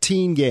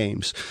 13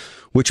 games,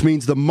 which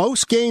means the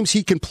most games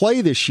he can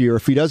play this year,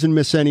 if he doesn't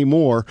miss any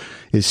more,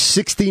 is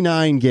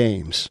 69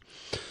 games.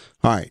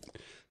 All right.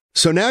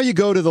 So now you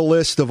go to the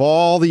list of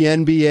all the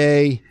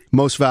NBA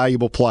most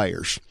valuable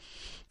players,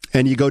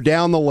 and you go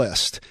down the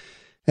list.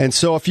 And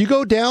so if you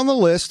go down the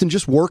list and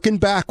just working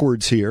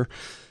backwards here,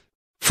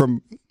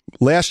 from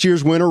last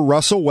year's winner,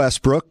 Russell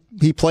Westbrook,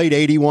 he played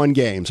 81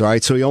 games, all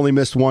right? So he only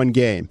missed one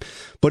game.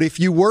 But if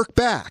you work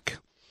back,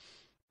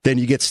 then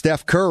you get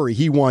Steph Curry.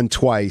 He won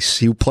twice.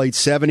 He played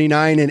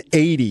 79 and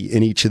 80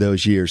 in each of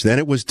those years. Then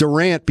it was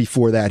Durant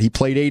before that. He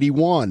played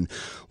 81.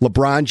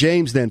 LeBron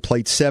James then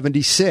played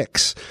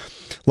 76.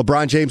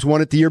 LeBron James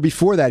won it the year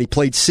before that. He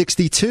played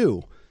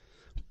 62.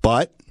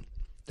 But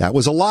that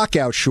was a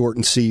lockout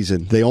shortened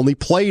season. They only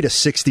played a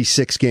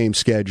 66-game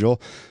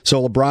schedule.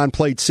 So LeBron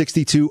played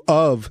 62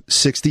 of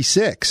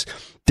 66.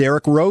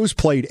 Derrick Rose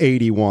played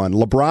 81.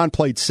 LeBron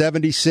played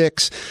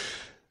 76.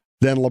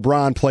 Then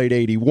LeBron played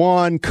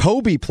 81.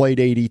 Kobe played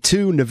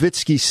 82.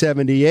 Nowitzki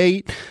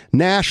 78.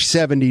 Nash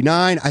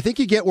 79. I think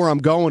you get where I'm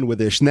going with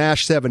this.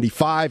 Nash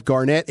 75.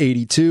 Garnett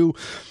 82.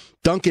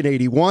 Duncan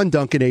 81.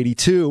 Duncan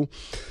 82.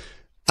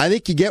 I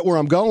think you get where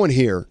I'm going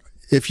here.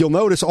 If you'll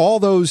notice, all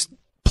those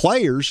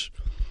players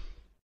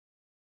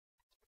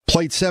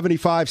played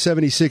 75,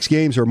 76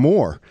 games or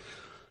more.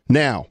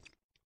 Now,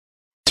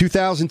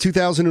 2000,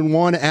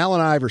 2001,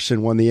 Allen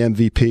Iverson won the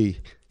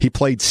MVP. He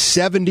played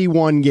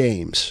 71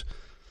 games.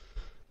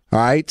 All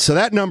right, so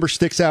that number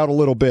sticks out a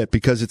little bit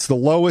because it's the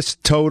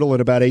lowest total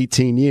in about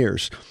 18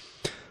 years.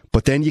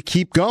 But then you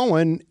keep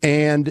going,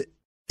 and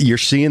you're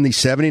seeing the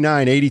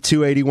 79,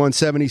 82, 81,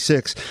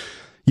 76.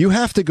 You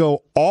have to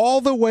go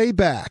all the way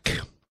back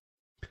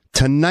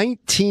to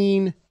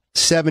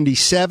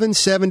 1977,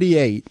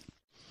 78,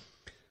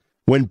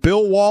 when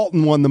Bill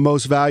Walton won the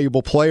Most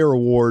Valuable Player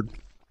award,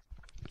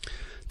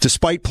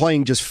 despite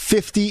playing just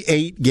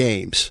 58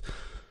 games.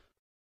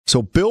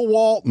 So Bill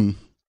Walton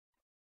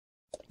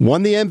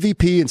won the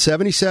MVP in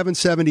 77,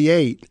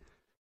 78,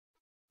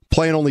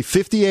 playing only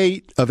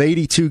 58 of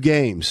 82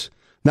 games.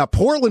 Now,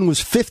 Portland was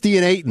 50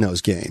 and 8 in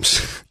those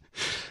games.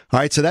 All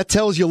right, so that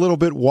tells you a little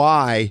bit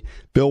why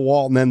Bill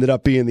Walton ended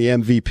up being the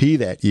MVP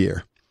that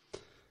year.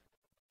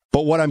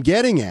 But what I'm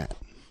getting at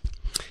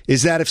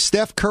is that if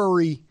Steph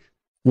Curry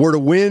were to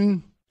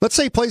win, let's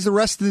say he plays the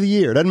rest of the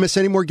year, doesn't miss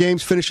any more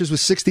games, finishes with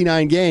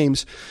 69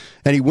 games,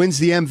 and he wins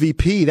the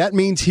MVP, that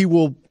means he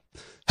will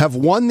have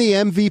won the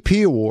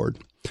MVP award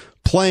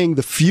playing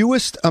the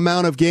fewest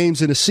amount of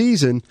games in a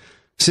season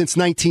since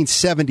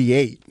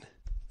 1978.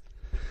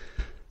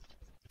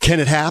 Can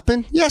it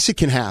happen? Yes, it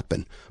can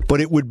happen. But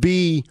it would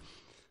be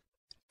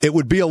a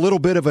little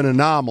bit of an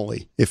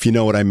anomaly, if you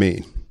know what I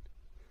mean.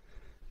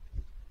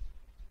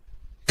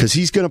 Because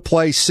he's going to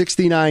play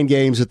 69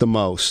 games at the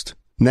most.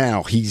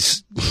 Now,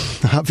 he's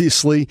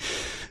obviously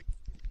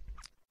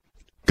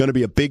going to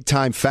be a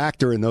big-time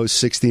factor in those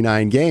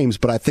 69 games,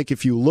 but I think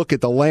if you look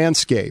at the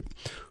landscape,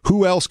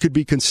 who else could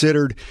be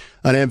considered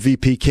an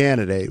MVP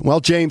candidate?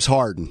 Well, James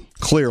Harden,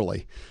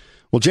 clearly.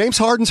 Well, James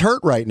Harden's hurt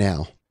right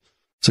now.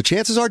 So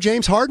chances are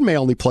James Harden may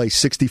only play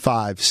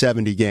 65,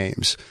 70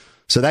 games.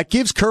 So that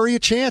gives Curry a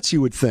chance, you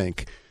would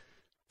think.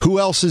 Who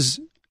else is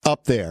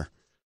up there?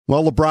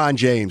 Well, LeBron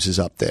James is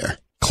up there,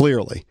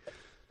 clearly.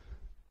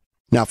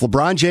 Now, if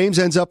LeBron James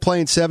ends up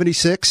playing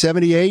 76,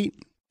 78,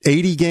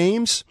 80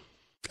 games,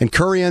 and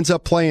Curry ends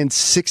up playing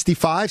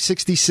 65,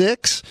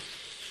 66,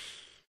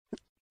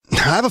 I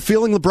have a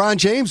feeling LeBron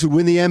James would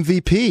win the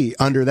MVP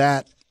under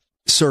that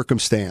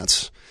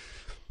circumstance.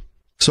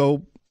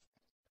 So,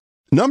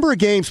 number of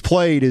games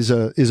played is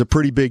a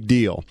pretty big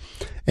deal.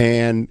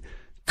 And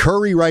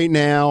Curry right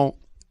now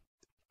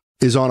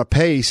is on a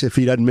pace, if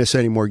he doesn't miss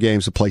any more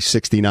games, to play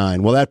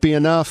 69. Will that be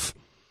enough?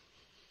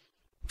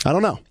 I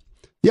don't know.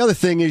 The other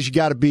thing is you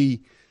got to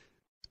be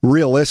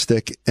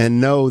realistic and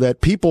know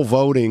that people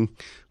voting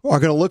are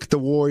going to look at the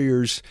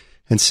Warriors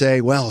and say,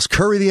 well, is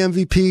Curry the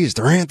MVP? Is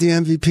Durant the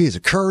MVP? Is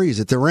it Curry? Is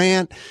it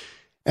Durant?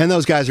 And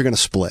those guys are going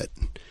to split.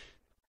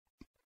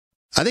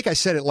 I think I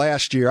said it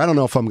last year. I don't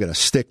know if I'm going to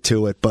stick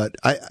to it, but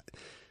I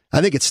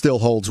think it still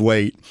holds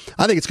weight.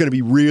 I think it's going to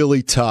be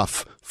really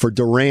tough for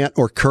Durant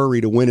or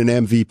Curry to win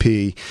an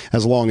MVP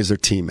as long as they're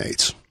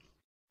teammates.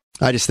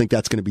 I just think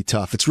that's going to be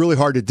tough. It's really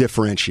hard to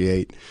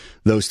differentiate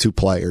those two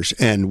players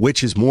and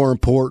which is more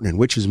important and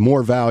which is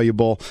more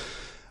valuable,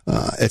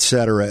 et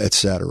cetera, et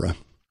cetera.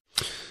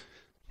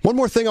 One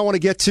more thing I want to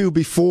get to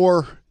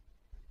before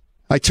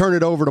I turn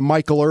it over to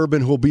Michael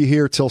Urban, who will be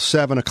here till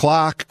 7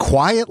 o'clock.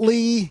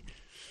 Quietly,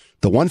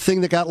 the one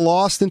thing that got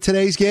lost in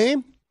today's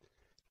game,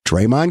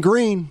 Draymond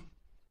Green,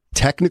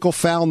 technical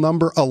foul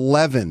number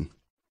 11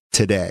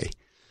 today.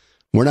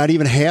 We're not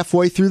even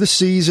halfway through the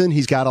season.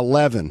 He's got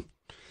 11.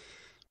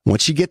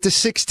 Once you get to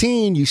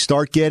 16, you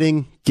start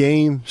getting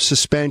game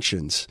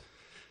suspensions.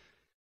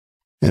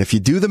 And if you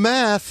do the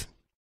math,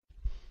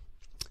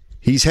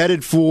 he's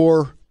headed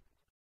for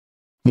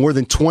more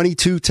than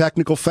 22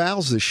 technical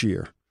fouls this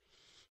year.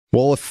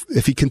 Well,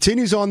 if he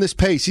continues on this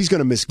pace, he's going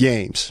to miss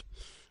games.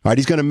 All right,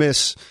 he's going to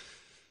miss,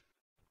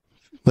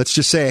 let's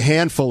just say, a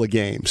handful of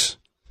games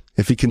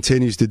if he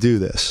continues to do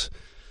this.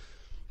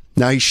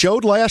 Now, he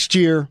showed last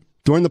year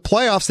during the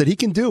playoffs that he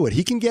can do it.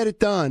 He can get it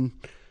done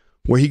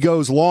where he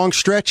goes long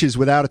stretches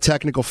without a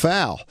technical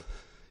foul.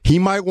 He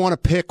might want to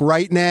pick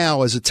right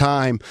now as a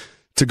time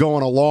to go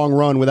on a long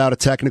run without a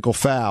technical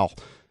foul.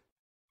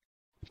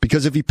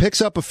 Because if he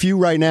picks up a few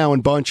right now in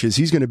bunches,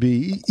 he could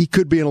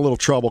be in a little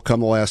trouble come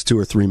the last 2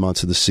 or 3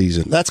 months of the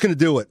season. That's going to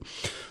do it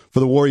for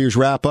the Warriors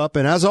wrap up.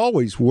 And as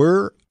always,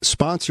 we're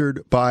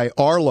sponsored by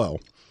Arlo,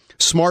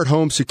 Smart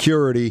Home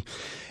Security.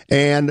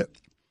 And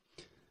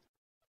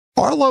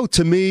Arlo,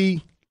 to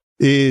me,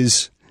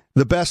 is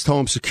the best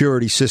home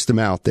security system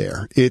out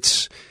there.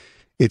 It's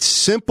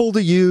simple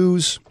to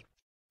use.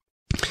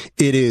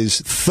 It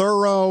is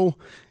thorough.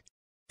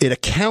 It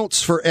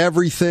accounts for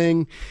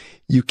everything.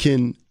 You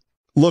can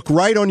look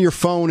right on your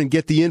phone and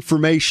get the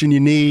information you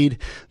need.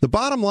 The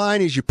bottom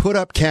line is you put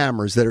up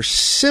cameras that are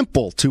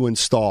simple to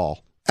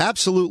install.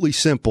 Absolutely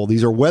simple.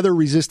 These are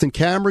weather-resistant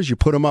cameras. You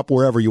put them up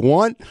wherever you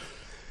want.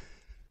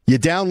 You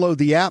download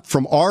the app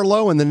from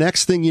Arlo, and the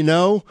next thing you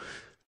know,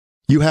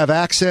 you have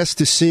access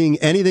to seeing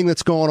anything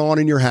that's going on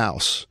in your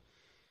house.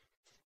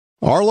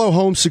 Arlo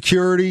Home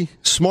Security,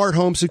 smart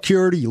home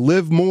security. You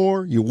live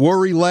more, you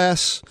worry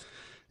less.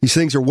 These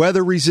things are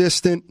weather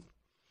resistant.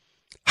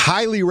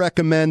 Highly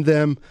recommend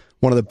them.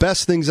 One of the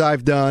best things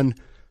I've done,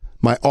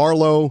 my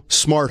Arlo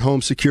smart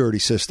home security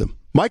system.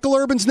 Michael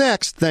Urban's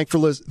next. Thanks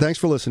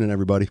for listening,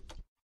 everybody.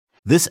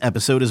 This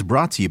episode is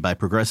brought to you by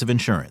Progressive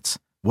Insurance.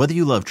 Whether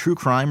you love true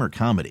crime or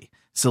comedy,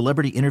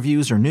 celebrity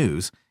interviews or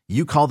news,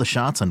 you call the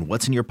shots on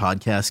what's in your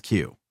podcast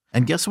queue.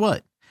 And guess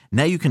what?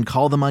 Now you can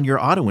call them on your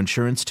auto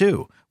insurance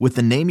too with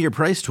the Name Your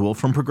Price tool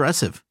from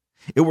Progressive.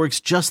 It works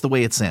just the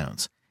way it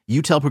sounds.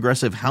 You tell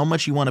Progressive how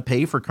much you want to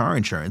pay for car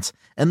insurance,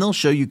 and they'll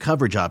show you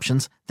coverage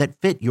options that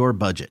fit your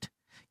budget.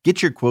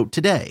 Get your quote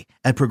today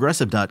at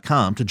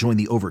Progressive.com to join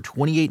the over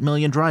 28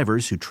 million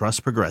drivers who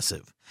trust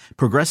Progressive.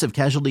 Progressive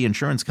Casualty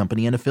Insurance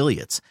Company and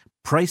Affiliates.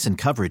 Price and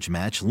coverage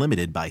match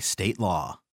limited by state law.